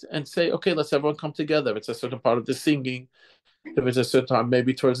wait and say, okay, let's everyone come together. If it's a certain part of the singing, if it's a certain time,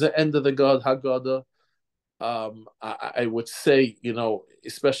 maybe towards the end of the Haggadah, I would say,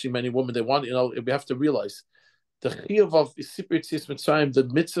 especially many women, they want, we have to realize the chiyuv of Sipur Yetzias Mitzrayim, the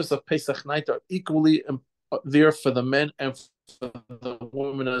mitzvahs of Pesach night are equally there for the men and for the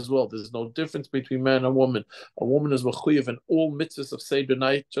women as well. There's no difference between man and woman. A woman is mechuyev in all mitzvahs of Seder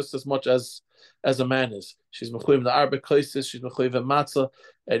night just as much as a man is. She's mechuyev in the arba kaisis, she's mechuyev in matzah,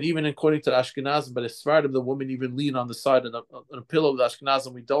 and even according to the Ashkenazim, but as far as the woman even lean on the side on a pillow. With the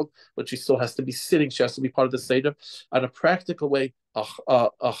Ashkenazim we don't, but she still has to be sitting. She has to be part of the Seder. On a practical way,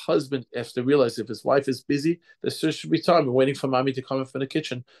 a husband has to realize if his wife is busy, there should be time. We're waiting for mommy to come in from the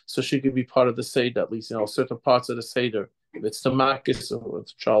kitchen so she could be part of the Seder, at least, certain parts of the Seder. If it's the Makis or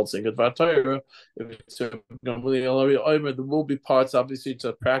it's child singing Vatayra, if it's there will be parts, obviously, it's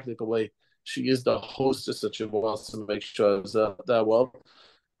a practical way. She is the hostess that she wants to make sure it's that well.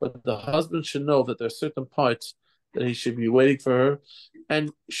 But the husband should know that there are certain parts that he should be waiting for her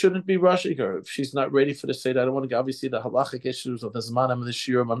and shouldn't be rushing her. If she's not ready for the Seder, I don't want to get, obviously, the halachic issues of the Zmanim and the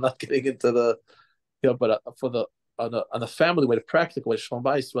Shirim. I'm not getting into the, but on the family way, the practical way, Shalom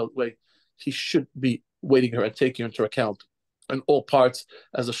Bayis way, he should be waiting her and taking her into account in all parts,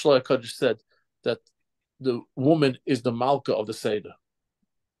 as the Shlomo Kodesh said, that the woman is the malka of the Seder.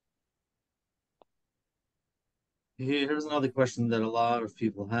 Here's another question that a lot of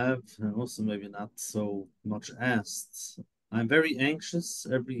people have, and also maybe not so much asked. I'm very anxious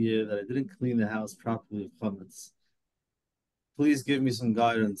every year that I didn't clean the house properly with chametz. Please give me some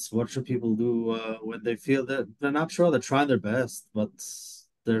guidance. What should people do when they feel that they're not sure? They're trying their best, but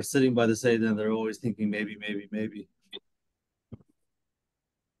they're sitting by the Seder and they're always thinking maybe.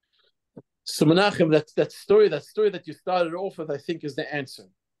 So Menachem, that story that you started off with, I think, is the answer.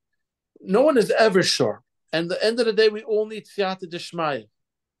 No one is ever sure. And at the end of the day, we all need siyata d'shmaya.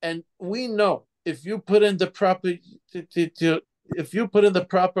 And we know if you put in the proper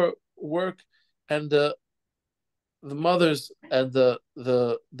work, and the mothers and the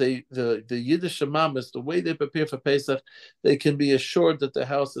Yiddish mamas, the way they prepare for Pesach, they can be assured that the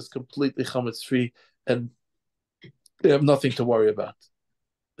house is completely chametz free, and they have nothing to worry about.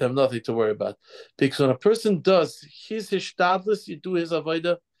 Because when a person does his hishtadlus, you do his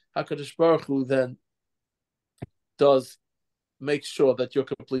avodah, HaKadosh Baruch Hu then does make sure that you're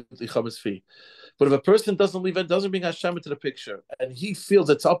completely chametz free. But if a person doesn't bring Hashem into the picture, and he feels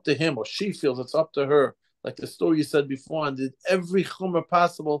it's up to him, or she feels it's up to her, like the story you said before, and did every chumrah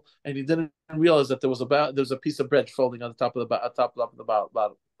possible, and he didn't realize that there was a piece of bread falling on the top of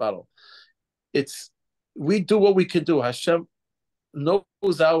the bottle. We do what we can do. Hashem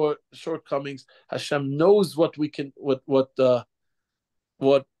knows our shortcomings. Hashem knows what we can, what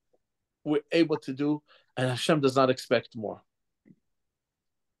we're able to do, and Hashem does not expect more.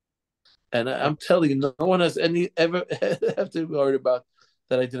 And I'm telling you, no one has ever have to be worried about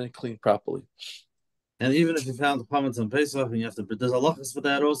that I didn't clean properly. And even if you found the comments on Pesach, and you have to, there's a halachas for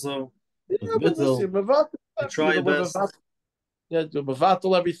that also. Yeah, but listen, you try your best. Yeah, you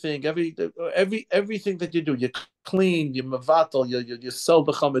mevatel everything, everything that you do, you clean, you mevatel, you sell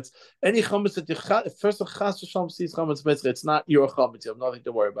the chametz. Any chametz that first chas v'shalom sees chametz mitzvah, it's not your chametz. You have nothing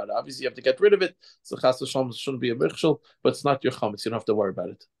to worry about it. Obviously, you have to get rid of it. So chas v'shalom shouldn't be a michshel, but it's not your chametz. You don't have to worry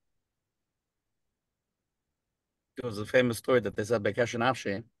about it. There was a famous story that they said by Keshe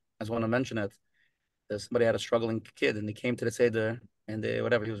Nafshi. I just want to mention it. That somebody had a struggling kid, and he came to the Seder, and he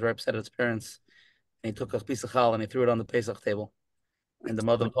was very upset at his parents. And he took a piece of chal and he threw it on the Pesach table. And the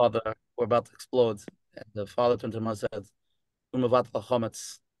mother and father were about to explode. And the father turned to him and said,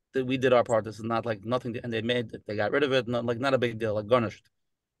 we did our part. This is not like nothing. And they got rid of it. Not a big deal, like garnished.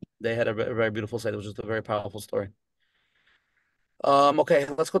 They had a very beautiful Seder. It was just a very powerful story. Okay,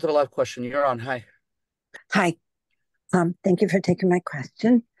 let's go to the live question. You're on. Hi. Hi. Thank you for taking my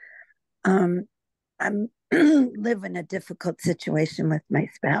question. I'm live in a difficult situation with my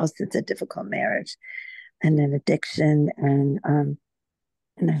spouse. It's a difficult marriage and an addiction, and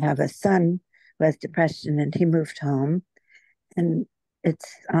I have a son who has depression, and he moved home, and it's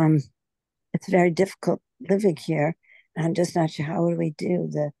very difficult living here. And I'm just not sure how do we do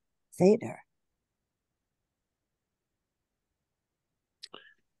the Seder.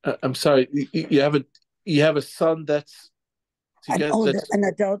 I'm sorry. You have a son that's an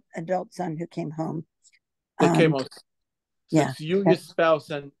adult son who came home. That came home. So yeah, it's you, your spouse,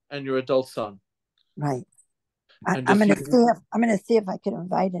 and your adult son. Right. I'm going to see if I can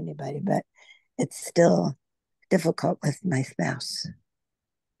invite anybody, but it's still difficult with my spouse.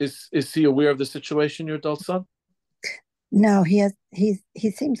 Is he aware of the situation, your adult son? No, he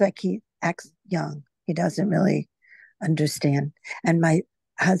seems like he acts young. He doesn't really understand. And my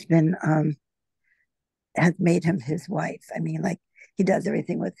husband has made him his wife. I mean, like, he does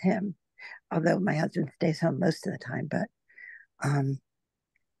everything with him, although my husband stays home most of the time, but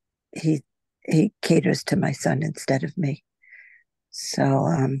he caters to my son instead of me. So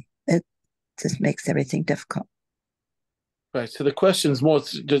it just makes everything difficult. Right. So the question is more.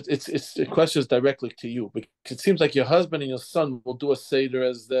 It's the question is directly to you. Because it seems like your husband and your son will do a seder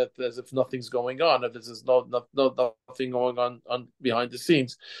as if nothing's going on, if there's nothing going on behind the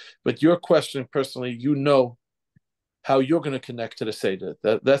scenes. But your question personally, you know how you're going to connect to the seder.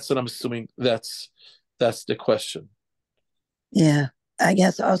 That's what I'm assuming. That's the question. Yeah, I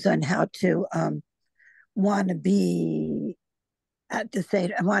guess also on how to want to be at the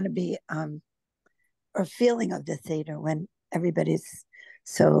seder. I want to be or feeling of the seder when everybody's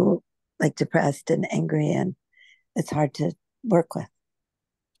so like depressed and angry, and it's hard to work with.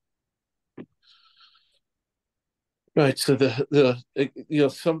 Right. So this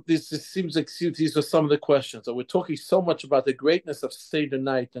seems like these are some of the questions. So we're talking so much about the greatness of Seder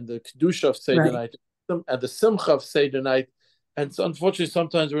night and the kedusha of Seder night and the simcha of Seder night, and so unfortunately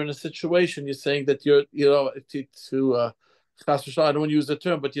sometimes we're in a situation. You're saying that I don't want to use the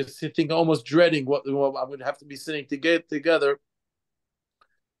term, but you're sitting almost dreading what I'm going to have to be sitting together,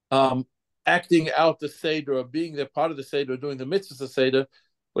 acting out the Seder or being there part of the Seder, or doing the mitzvahs of Seder,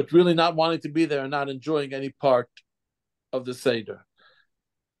 but really not wanting to be there and not enjoying any part of the Seder.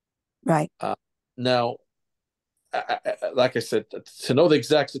 Right. Now, like I said, to know the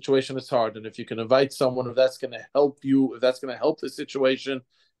exact situation is hard. And if you can invite someone, if that's going to help you, if that's going to help the situation,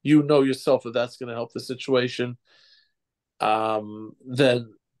 you know yourself if that's going to help the situation,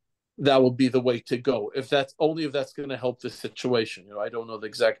 then that will be the way to go. If that's going to help the situation. I don't know the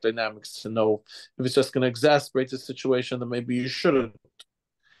exact dynamics to know if it's just going to exacerbate the situation, then maybe you shouldn't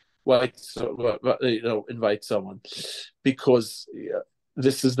invite someone, because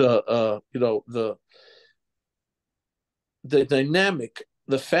this is the dynamic,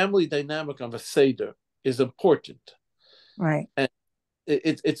 the family dynamic of a Seder is important. Right. And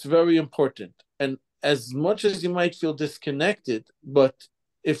it's very important. And as much as you might feel disconnected, but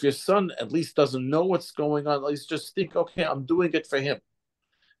if your son at least doesn't know what's going on, at least just think, okay, I'm doing it for him.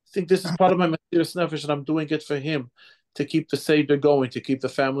 I think this is part of my Mesiras Nefesh, and I'm doing it for him, to keep the Seder going, to keep the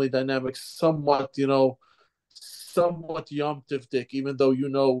family dynamic somewhat yom tivdik, even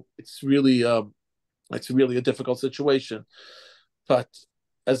though it's really a difficult situation. But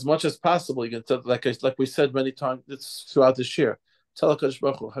as much as possible, you can tell, like we said many times throughout this year, tell HaKadosh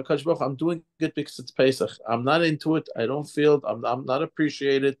Baruch Hu, I'm doing it because it's Pesach. I'm not into it. I don't feel it. I'm not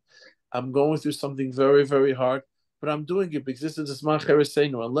appreciated. I'm going through something very, very hard, but I'm doing it because this is my cheres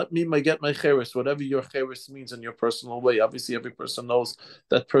seinu, and let me get my cheres, whatever your cheres means in your personal way. Obviously, every person knows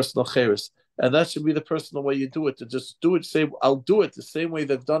that personal cheres, and that should be the personal way you do it. To just do it, say, I'll do it the same way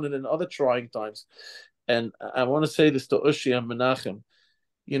they've done it in other trying times. And I want to say this to Yossi and Menachem,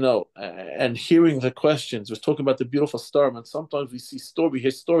 and hearing the questions. We're talking about the beautiful storm, and sometimes we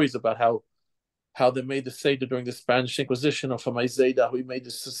hear stories about how they made the Seder during the Spanish Inquisition, or from Isaiah, who made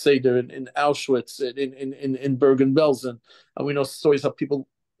the Seder in Auschwitz, in Bergen-Belsen. And we know stories of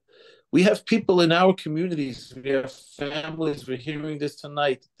we have people in our communities, we have families, we're hearing this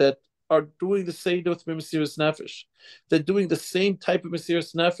tonight, that are doing the Seder with Mesiras Nefesh. They're doing the same type of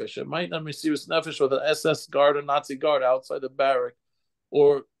Mesiras Nefesh. It might not Mesiras Nefesh with an SS guard or Nazi guard outside the barrack,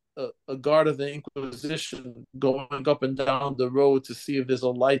 or a guard of the Inquisition going up and down the road to see if there's a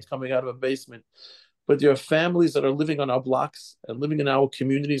light coming out of a basement. But there are families that are living on our blocks and living in our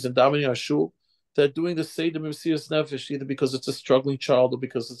communities and davening our shul. They're doing the Seder Mesiras Nefesh either because it's a struggling child, or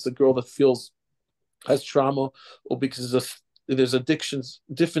because it's a girl that has trauma, or because there's addictions,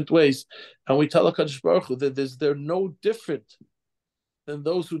 different ways. And we tell HaKadosh Baruch Hu that they're no different than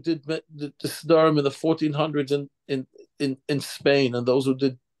those who did the Sederim in the 1400s in Spain, and those who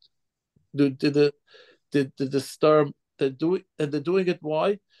did the Sederim. They're doing it.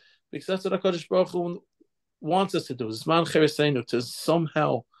 Why? Because that's what HaKadosh Baruch Hu wants us to do. Zman Cheresenu, to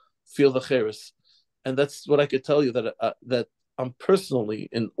somehow feel the Cheres. And that's what I could tell you, that I'm personally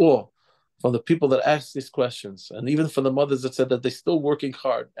in awe from the people that ask these questions, and even from the mothers that said that they're still working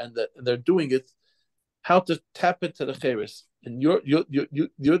hard and that they're doing it, how to tap into the Cheres. And you're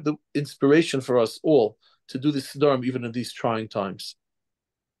the inspiration for us all to do this Sederim even in these trying times.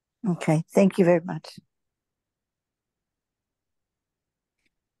 Okay, thank you very much.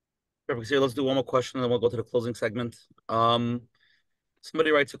 Perfect. So let's do one more question, and then we'll go to the closing segment.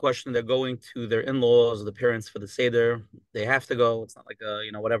 Somebody writes a question. They're going to their in-laws or the parents for the Seder. They have to go. It's not like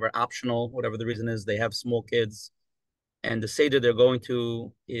whatever, optional, whatever the reason is. They have small kids, and the Seder they're going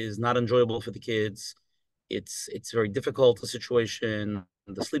to is not enjoyable for the kids. It's very difficult, the situation,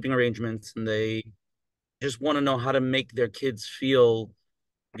 the sleeping arrangements, and they just want to know how to make their kids feel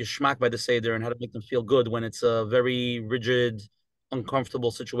geschmack by the Seder, and how to make them feel good when it's a very rigid, uncomfortable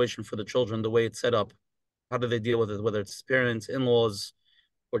situation for the children, the way it's set up. How do they deal with it, whether it's parents, in-laws,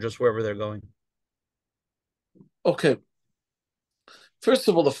 or just wherever they're going? Okay. First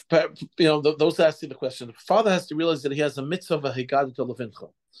of all, those asking the question, the father has to realize that he has a mitzvah of a higgadah to levincha.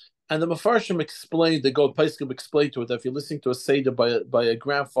 And the Mefarshim explained, the God Paiskim explained to it, that if you're listening to a Seder by a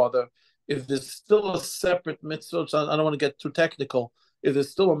grandfather, if there's still a separate mitzvah, so I don't want to get too technical, if there's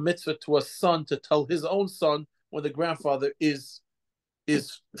still a mitzvah to a son to tell his own son when the grandfather is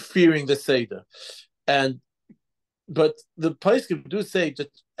fearing the Seder. But the Paiskim do say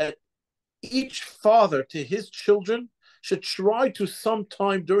that each father to his children should try to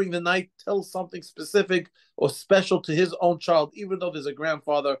sometime during the night tell something specific or special to his own child, even though there's a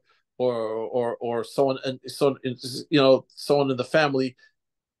grandfather or someone, and someone in the family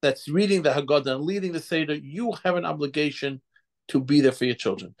that's reading the Haggadah and leading the Seder. You have an obligation to be there for your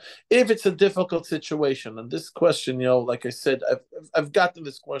children. If it's a difficult situation, and this question, like I said, I've gotten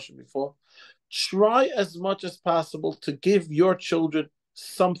this question before. Try as much as possible to give your children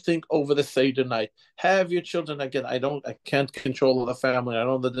something over the Seder night. Have your children, again, I can't control the family. I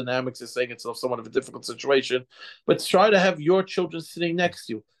know the dynamics is saying it's somewhat of a difficult situation, but try to have your children sitting next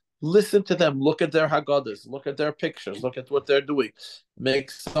to you. Listen to them. Look at their Haggadahs. Look at their pictures. Look at what they're doing. Make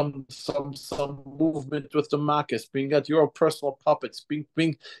some movement with the makkos. Bring out your personal puppets.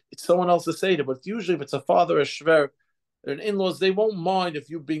 Bring it's someone else's Seder. But usually, if it's a father, a shver, and in-laws, they won't mind if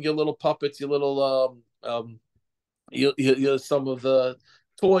you bring your little puppets, your little some of the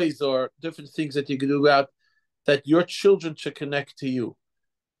toys or different things that you can do out, that your children should connect to you,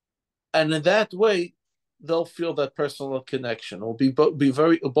 and in that way they'll feel that personal connection. It will be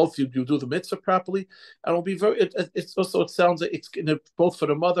very, both you do the mitzvah properly, and it will be very. It's also, it sounds like it's both for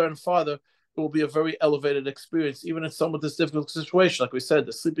the mother and father. It will be a very elevated experience, even in some of this difficult situation. Like we said,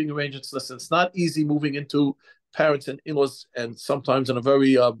 the sleeping arrangements. Listen, it's not easy moving into parents and in-laws, and sometimes in a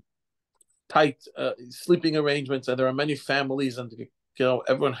very tight sleeping arrangements. And there are many families, and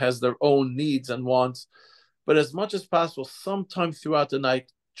everyone has their own needs and wants. But as much as possible, sometime throughout the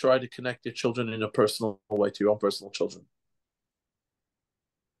night, try to connect your children in a personal way to your own personal children.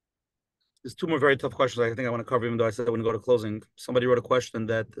 There's two more very tough questions I think I want to cover, even though I said I wouldn't go to closing. Somebody wrote a question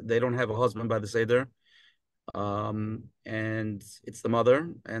that they don't have a husband by the Seder, and it's the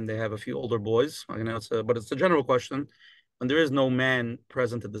mother, and they have a few older boys. But it's a general question. When there is no man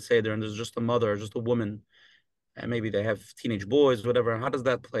present at the Seder, and there's just a mother, just a woman, and maybe they have teenage boys, whatever. How does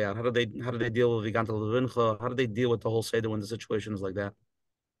that play out? How do they deal with Viganta Levincha? How do they deal with the whole Seder when the situation is like that?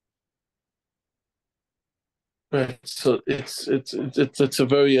 Right. So it's a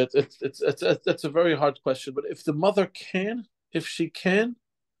very hard question. But if the mother can, if she can,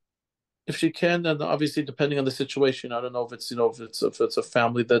 and obviously depending on the situation, I don't know if it's if it's a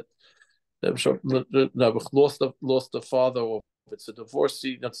family that I'm sure lost the father, or if it's a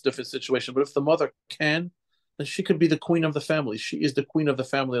divorcee, that's a different situation. But if the mother can, then she could be the queen of the family. She is the queen of the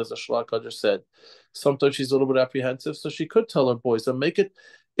family, as the Shlaka just said. Sometimes she's a little bit apprehensive, so she could tell her boys and make it.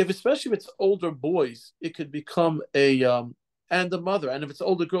 Especially if it's older boys, it could become a and the mother. And if it's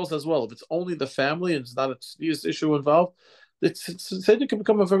older girls as well, if it's only the family and it's not a serious issue involved, Seder can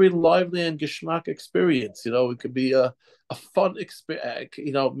become a very lively and geschmack experience. It could be a fun experience.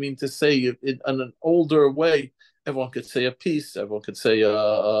 I mean to say in an older way, everyone could say a piece. Everyone could say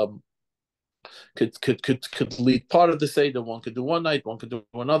could lead part of the Seder. One could do one night. One could do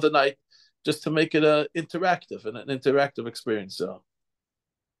another night, just to make it an interactive experience. So,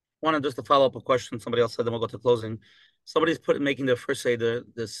 wanted just to follow up a question somebody else said, then we'll go to closing. Somebody's making their first Seder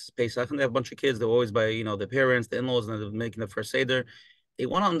this Pesach, and they have a bunch of kids. They're always by their parents, the in-laws, and they're making their first Seder. They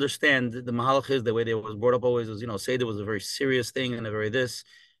want to understand the mahalach is the way they was brought up always was Seder was a very serious thing and a very this.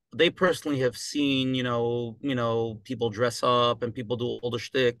 They personally have seen people dress up and people do all the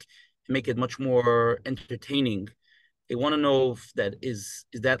shtick and make it much more entertaining. They want to know if that is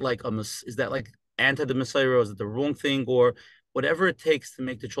that like anti the Messiah, or is it the wrong thing, or whatever it takes to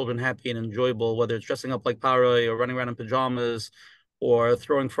make the children happy and enjoyable, whether it's dressing up like Paroi or running around in pajamas or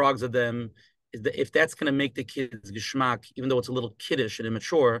throwing frogs at them, if that's going to make the kids geschmack, even though it's a little kiddish and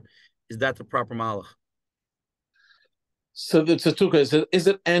immature, is that the proper malach? So the tzatuka is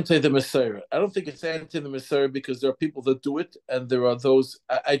it anti the Messiah? I don't think it's anti the Messiah because there are people that do it, and there are those.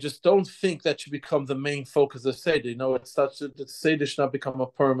 I just don't think that should become the main focus of Seder. It's such that Seder should not become a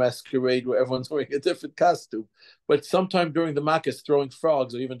pur masquerade where everyone's wearing a different costume. But sometime during the Makkos, throwing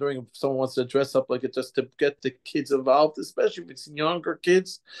frogs, or even during if someone wants to dress up like it, just to get the kids involved, especially if it's younger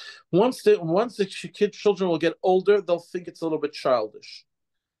kids. Once the children will get older, they'll think it's a little bit childish.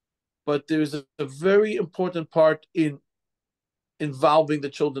 But there's a very important part in involving the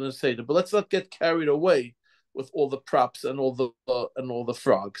children in Seder, but let's not get carried away with all the props and all the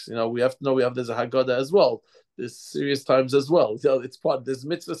frogs. We have to know there's a Haggadah as well. There's serious times as well. It's part. There's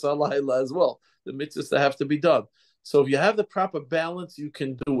mitzvahs alayla as well. The mitzvahs that have to be done. So if you have the proper balance, you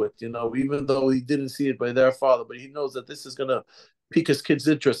can do it. Even though he didn't see it by their father, but he knows that this is going to pique his kids'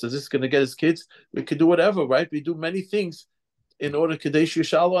 interest. Is this going to get his kids? We could do whatever, right? We do many things in order Kadesh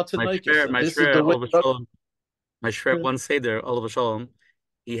Yishalu tonight. This is the way. My shred one Seder, all of a shalom,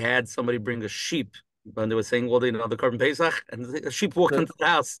 he had somebody bring a sheep, and they were saying, well, the Korban Pesach, and the sheep walked into the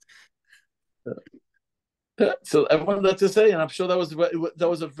house. So everyone had to say, and I'm sure that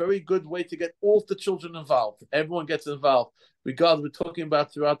was a very good way to get all the children involved. Everyone gets involved. Regardless, we're talking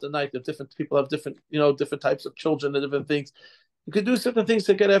about throughout the night that different people have different types of children and different things. You could do certain things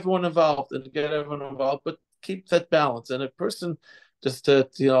to get everyone involved, but keep that balance. And a person just to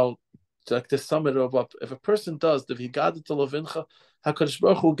sum it up, if a person does the Vigada to Levincha, HaKadosh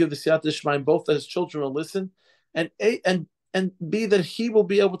Baruch Hu will give the Siyat D'Shmaim, both that his children will listen, and B, that he will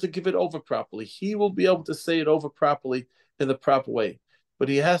be able to give it over properly. He will be able to say it over properly in the proper way. But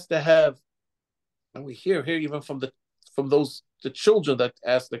he has to have, and we hear even from the children that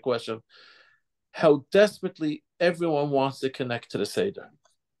ask the question, how desperately everyone wants to connect to the Seder.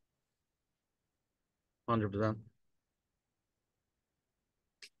 100%.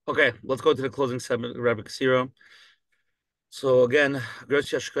 Okay, let's go to the closing segment, Rabbi Kaszirer. So again,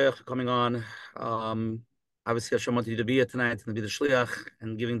 Grace Yashkoyach for coming on. Obviously, Hashem wanted you to be here tonight and be the shliach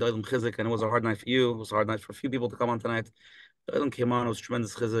and giving the Olam Chizik. And it was a hard night for you. It was a hard night for a few people to come on tonight. The Olam came on. It was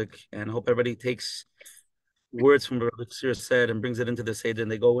tremendous chizik, and I hope everybody takes words from what Rabbi Kaszirer said and brings it into the Seder,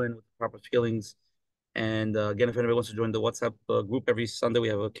 and they go in with the proper feelings. And again, if anybody wants to join the WhatsApp group every Sunday, we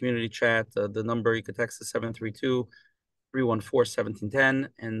have a community chat. The number you can text is 732-314-1710,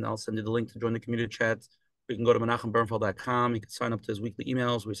 and I'll send you the link to join the community chat. You can go to menachembernfeld.com. You can sign up to his weekly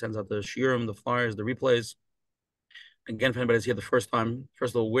emails where he sends out the shiurim, the flyers, the replays. Again, if anybody's here the first time,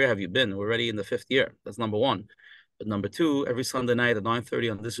 first of all, where have you been? We're already in the 5th year. That's number one. But number two, every Sunday night at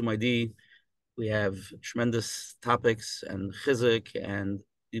 9:30 on this ID, we have tremendous topics and chizik, and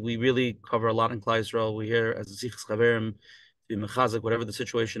we really cover a lot in Klal Yisrael. We're here as a Zichus Chaverim, to be mechazik, whatever the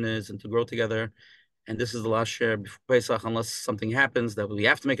situation is, and to grow together. And this is the last share before Pesach, unless something happens that we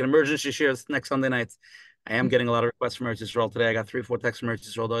have to make an emergency share next Sunday night. I am getting a lot of requests from Eretz Yisrael today. I got 3 or 4 texts from Eretz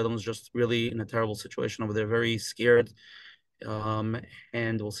Yisrael. The item is just really in a terrible situation over there, very scared. And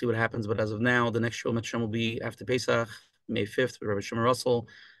we'll see what happens. But as of now, the next show Menachem will be after Pesach, May 5th, with Rabbi Shimon Russell.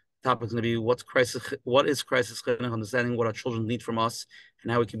 The topic is going to be what is crisis chinuch, understanding what our children need from us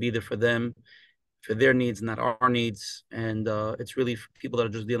and how we can be there for them, for their needs, not our needs. And it's really for people that are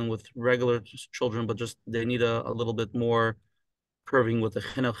just dealing with regular children, but just they need a little bit more curving with the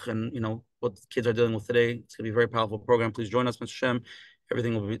chinuch and what kids are dealing with today. It's going to be a very powerful program. Please join us, Mr. Shem.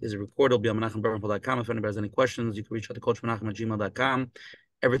 Everything is recorded. It'll be on menachembernfeld.com. If anybody has any questions, you can reach out to coachmenachem@gmail.com.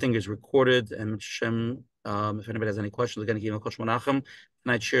 Everything is recorded, and Mr. Shem If anybody has any questions, again, email Coach Menachem.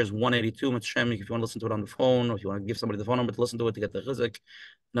 Tonight's share is 182. Menachem, if you want to listen to it on the phone, or if you want to give somebody the phone number to listen to it to get the chizik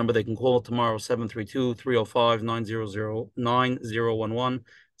number, they can call tomorrow, 732-305-9011,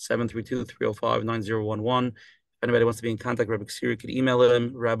 732-305-9011. If anybody wants to be in contact with Rabbi Kaszirer, you can email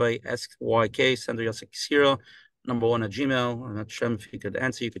him, Rabbi S.Y, sender Yossi Kaszirer, #1 at Gmail. And Hashem, if he could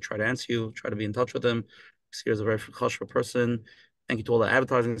answer, you could try to answer you, try to be in touch with him. Kaszirer is a very chashva person. Thank you to all the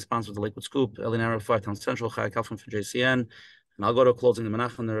advertising sponsors, the Lakewood Scoop, Elinara, 5 Town Central, Chai Kaufman for JCN. And I'll go to closing the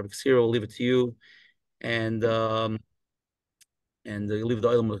Menachem, the Rabbi Kaszirer, will leave it to you. And you leave the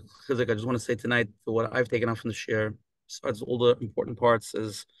oil with chizik. I just want to say tonight, what I've taken out from the share, besides all the important parts,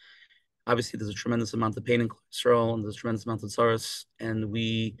 is obviously there's a tremendous amount of pain in Israel, and there's a tremendous amount of tzaras. And if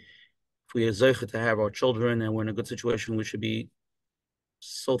we are zeicha to have our children and we're in a good situation, we should be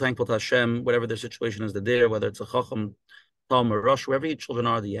so thankful to Hashem, whatever their situation is, they're there, whether it's a chacham, Tom, or Rush, wherever your children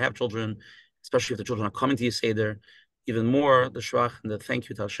are, that you have children, especially if the children are coming to you Seder, even more the shvach and the thank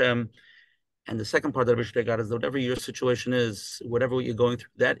you to Hashem. And the second part that I got is that whatever your situation is, whatever you're going through,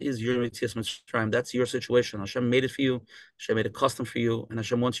 that is your Yetzias Mitzrayim. That's your situation. Hashem made it for you. Hashem made it custom for you, and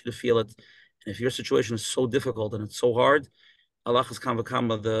Hashem wants you to feel it. And if your situation is so difficult and it's so hard, Allah has come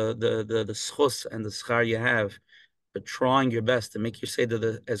the schus and the schar you have, but trying your best to make your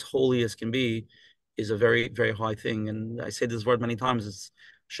Seder as holy as can be is a very, very high thing. And I say this word many times, it's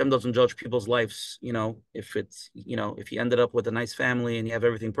Hashem doesn't judge people's lives. If you ended up with a nice family and you have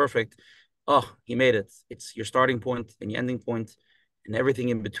everything perfect, oh, he made it. It's your starting point and your ending point and everything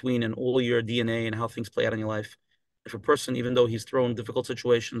in between and all your DNA and how things play out in your life. If a person, even though he's thrown difficult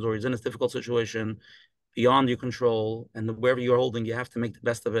situations or he's in a difficult situation beyond your control, and wherever you're holding, you have to make the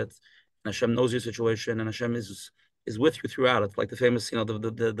best of it. And Hashem knows your situation, and Hashem is with you throughout. It's like the famous,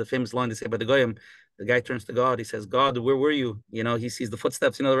 the famous line they say by the Goyim. The guy turns to God. He says, "God, where were you?" He sees the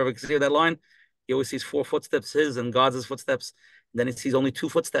footsteps. The Rabbi can see that line. He always sees 4 footsteps, his and God's footsteps. And then he sees only 2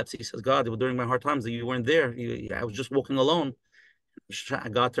 footsteps. He says, "God, during my hard times, you weren't there. I was just walking alone."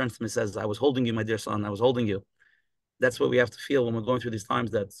 God turns to him and says, "I was holding you, my dear son. I was holding you." That's what we have to feel when we're going through these times,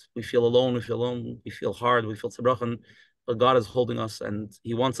 that we feel alone, we feel hard, we feel tzabrachan, but God is holding us and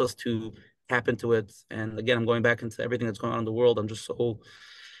he wants us to tap into it. And again, I'm going back into everything that's going on in the world. I'm just so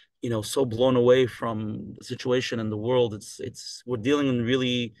blown away from the situation in the world. We're dealing in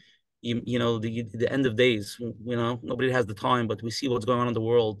really, the end of days. Nobody has the time, but we see what's going on in the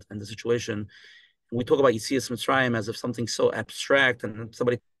world and the situation. We talk about Yetzias Mitzrayim as if something so abstract, and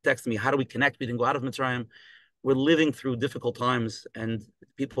somebody texted me, how do we connect? We didn't go out of Mitzrayim. We're living through difficult times, and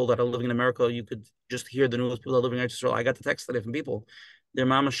people that are living in America, you could just hear the news. People that are living in Israel. I got the text today from people, their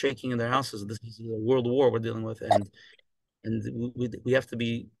mama shaking in their houses. This is a world war we're dealing with, and we have to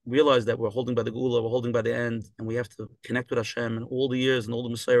realize that we're holding by the Gula, we're holding by the end, and we have to connect with Hashem and all the years and all the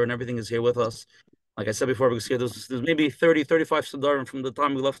Messiah and everything is here with us. Like I said before, because here there's maybe 30, 35 Sedarim from the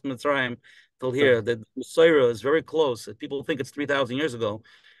time we left Mitzrayim till here. The Messiah is very close. People think it's 3,000 years ago.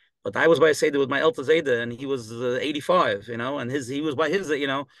 But I was by a Seder with my Elta Zayda, and he was 85, and he was by his,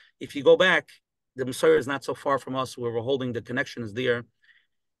 if you go back, the Messiah is not so far from us, where we're holding, the connection is there.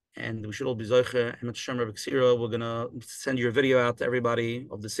 And we should all be Zocher. We're going to send your video out to everybody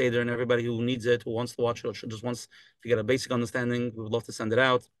of the Seder and everybody who needs it, who wants to watch it, or just wants to get a basic understanding. We would love to send it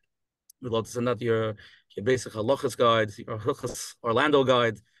out. We'd love to send out your basic halachas guide, your halachas Orlando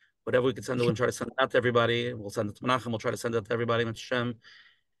guide, whatever we could send it and try to send it out to everybody. We'll send it to Menachem. We'll try to send it to everybody. Menachem.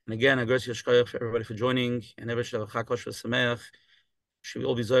 And again, I grace Yeshkoyach for everybody for joining, and everybody should have a Chakosh for Sameach. Should we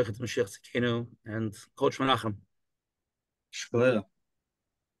all be Zoichet to Mashiach Tzidkenu and Coach Menachem. Shkoyach.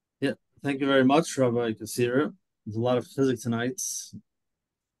 Yeah, thank you very much, Rabbi Kaszirer. There's a lot of physics tonight.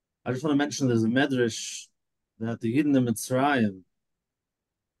 I just want to mention there's a medrash that the Yidden in Mitzrayim,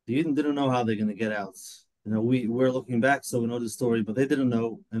 the Yidden didn't know how they're going to get out. We're looking back, so we know the story, but they didn't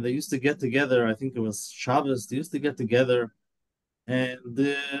know. And they used to get together, I think it was Shabbos, they used to get together and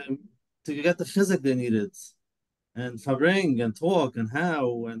to get the physics they needed, and fabring and talk and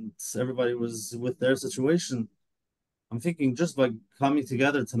how, and everybody was with their situation. I'm thinking just by coming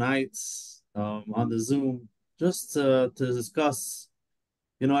together tonight on the Zoom, just to discuss,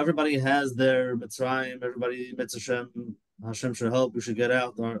 everybody has their Mitzrayim, everybody Mitzrayim, Hashem should help, we should get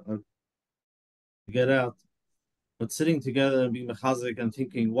out, or get out. But sitting together and being mechazik and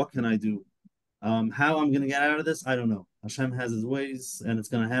thinking, what can I do? How I'm going to get out of this, I don't know. Hashem has his ways, and it's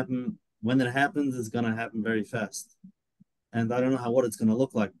going to happen. When it happens, it's going to happen very fast. And I don't know what it's going to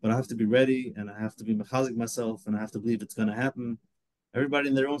look like, but I have to be ready, and I have to be mechazik myself, and I have to believe it's going to happen. Everybody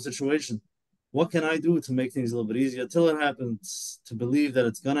in their own situation. What can I do to make things a little bit easier till it happens, to believe that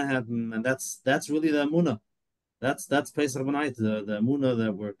it's going to happen? And that's really the emunah. That's Pesach night, the Emunah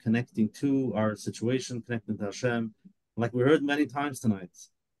that we're connecting to our situation, connecting to Hashem. Like we heard many times tonight.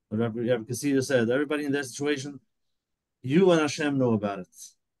 Rabbi Kaszirer said, everybody in their situation, you and Hashem know about it.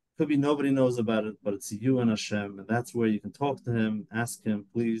 Could be nobody knows about it, but it's you and Hashem, and that's where you can talk to Him, ask Him,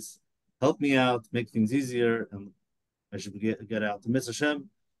 please help me out, make things easier, and I should get out to Mitzvah Hashem.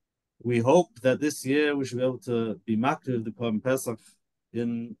 We hope that this year we should be able to be makriv the Korban Pesach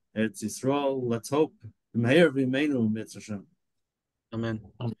in Eretz Yisrael. Let's hope. Amen.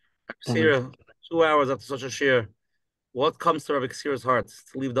 Kaszirer, 2 hours after such a shir, what comes to Rabbi Kassirer's heart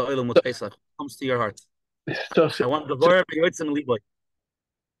to leave the oilam with Pesach? What comes to your heart? I want the Vorah Yotzim Liboy.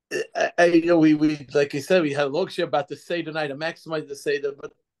 We like I said, we had a long share about the Seder night to maximize the Seder,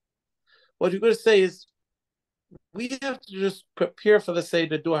 but what you're going to say is we have to just prepare for the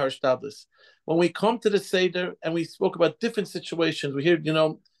Seder, do our shtadlis. When we come to the Seder and we spoke about different situations, we hear,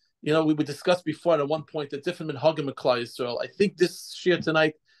 we discussed before at one point the different minhagim of Klal Yisrael. I think this shir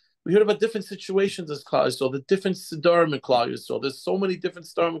tonight, we heard about different situations as Klal Yisrael, the different Sedarim in Klal Yisrael. There's so many different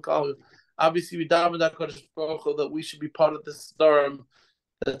Sedarim in Klal Yisrael. Obviously, we daven HaKadosh Baruch Hu that we should be part of this Sedarim,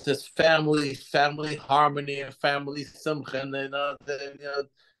 that there's family harmony, and family simcha,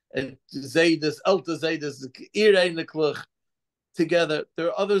 and Zaydas, Alta Zaydas, Irei Nekluch together. There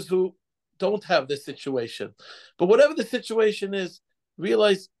are others who don't have this situation. But whatever the situation is,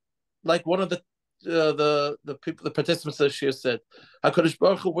 realize, like one of the people, the participants of the shir said, HaKadosh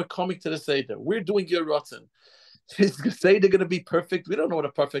Baruch Hu, we're coming to the Seder. We're doing your Ratzon. Is the Seder going to be perfect? We don't know what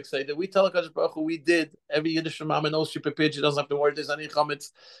a perfect Seder. We tell HaKadosh Baruch Hu we did. Every Yiddish mama knows she prepared. She doesn't have to worry there's any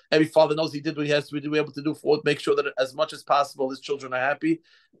chametz. Every father knows he did what he has to be able to do for make sure that as much as possible his children are happy.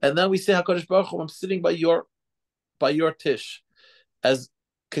 And then we say, HaKadosh Baruch Hu, I'm sitting by your tish. As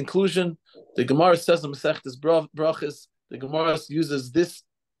conclusion, the Gemara says in Masechtas Brachos, the Gemara uses this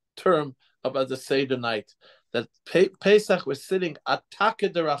term about the Seder night, that Pesach we're sitting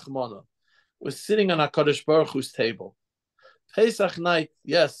atake de Rachmana. We're sitting on HaKadosh Baruch Hu's table. Pesach night,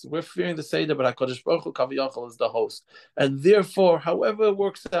 yes, we're fearing the Seder, but HaKadosh Baruch Hu Kaviyachal is the host. And therefore, however it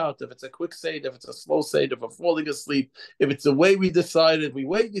works out, if it's a quick Seder, if it's a slow Seder, if we're falling asleep, if it's the way we decided, we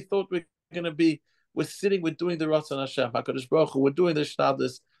thought we're going to be, we're sitting, we're doing the Ratzon Hashem, HaKadosh Baruch Hu, we're doing the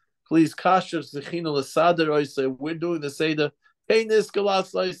Shtadlis. Please, Kasher, Zechinu, L'Sader, Oisei, we're doing the Seder. We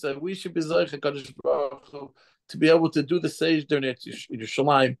should be Zayich HaKadosh Baruch Hu to be able to do the Seder in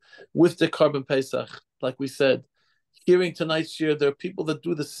Yerushalayim with the Korban Pesach. Like we said, hearing tonight's year, there are people that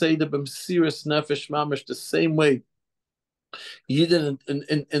do the Seder b'mesiras nefesh mamish the same way Yidden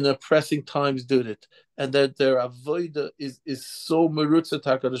in oppressing times did it, and that their avodah is so merutza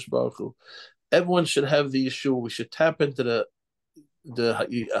HaKadosh Baruch Hu. Everyone should have the Yeshua. We should tap into the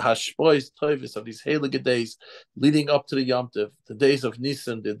hashpois tovis of these heilige days leading up to the Yom Tov, the days of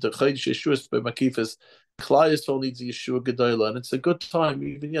Nisan, the Chodesh Yeshuas by Makifas. Klal Yisrael needs the Yeshua Gedolah, and it's a good time,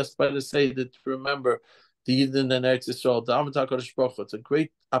 even yes, by the Seder, to remember the Yidden and Eretz Yisrael. Daven HaKadosh Baruch Hu. It's a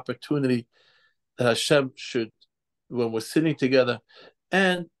great opportunity that Hashem should, when we're sitting together,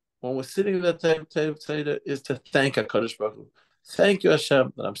 and when we're sitting at that Seder, is to thank HaKadosh Baruch Hu. Thank you,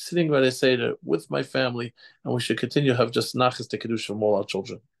 Hashem, that I'm sitting by the Seder with my family, and we should continue to have just nachas to kedusha from all our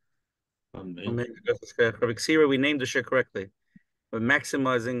children. Rabbi Kaszirer, we named the shir correctly. We're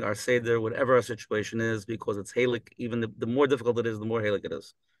maximizing our Seder, whatever our situation is, because it's halik. Even the more difficult it is, the more halik it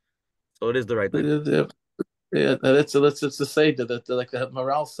is. So it is the right name. Yeah, it's the Seder that, like the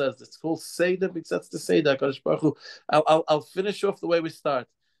Maral says, it's called Seder because that's the Seder. I'll finish off the way we start.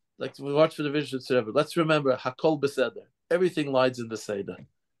 Like we watch for the vision server. Let's remember Hakol Beseder. Everything lies in the Seder.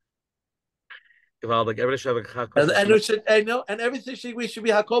 And we should, and everything we should be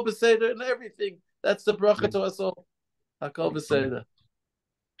Hakol Beseder and everything. That's the bracha to us all. Hakol Beseder.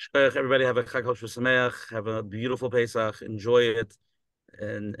 Everybody have a Chag Sameach. Have a beautiful Pesach. Enjoy it,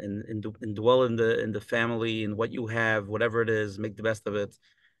 and dwell in the family and what you have, whatever it is. Make the best of it.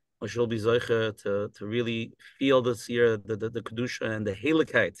 We should be zoiche to really feel this year the kedusha and the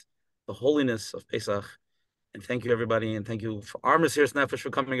heiligkeit, the holiness of Pesach. And thank you, everybody, and thank you for our Mesiras Nefesh for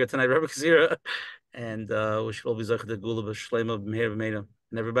coming here tonight, Rabbi Kaszirer. And we should all be zoiche the gula b'shleima b'meir b'meina.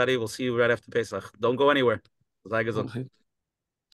 And everybody, we'll see you right after Pesach. Don't go anywhere.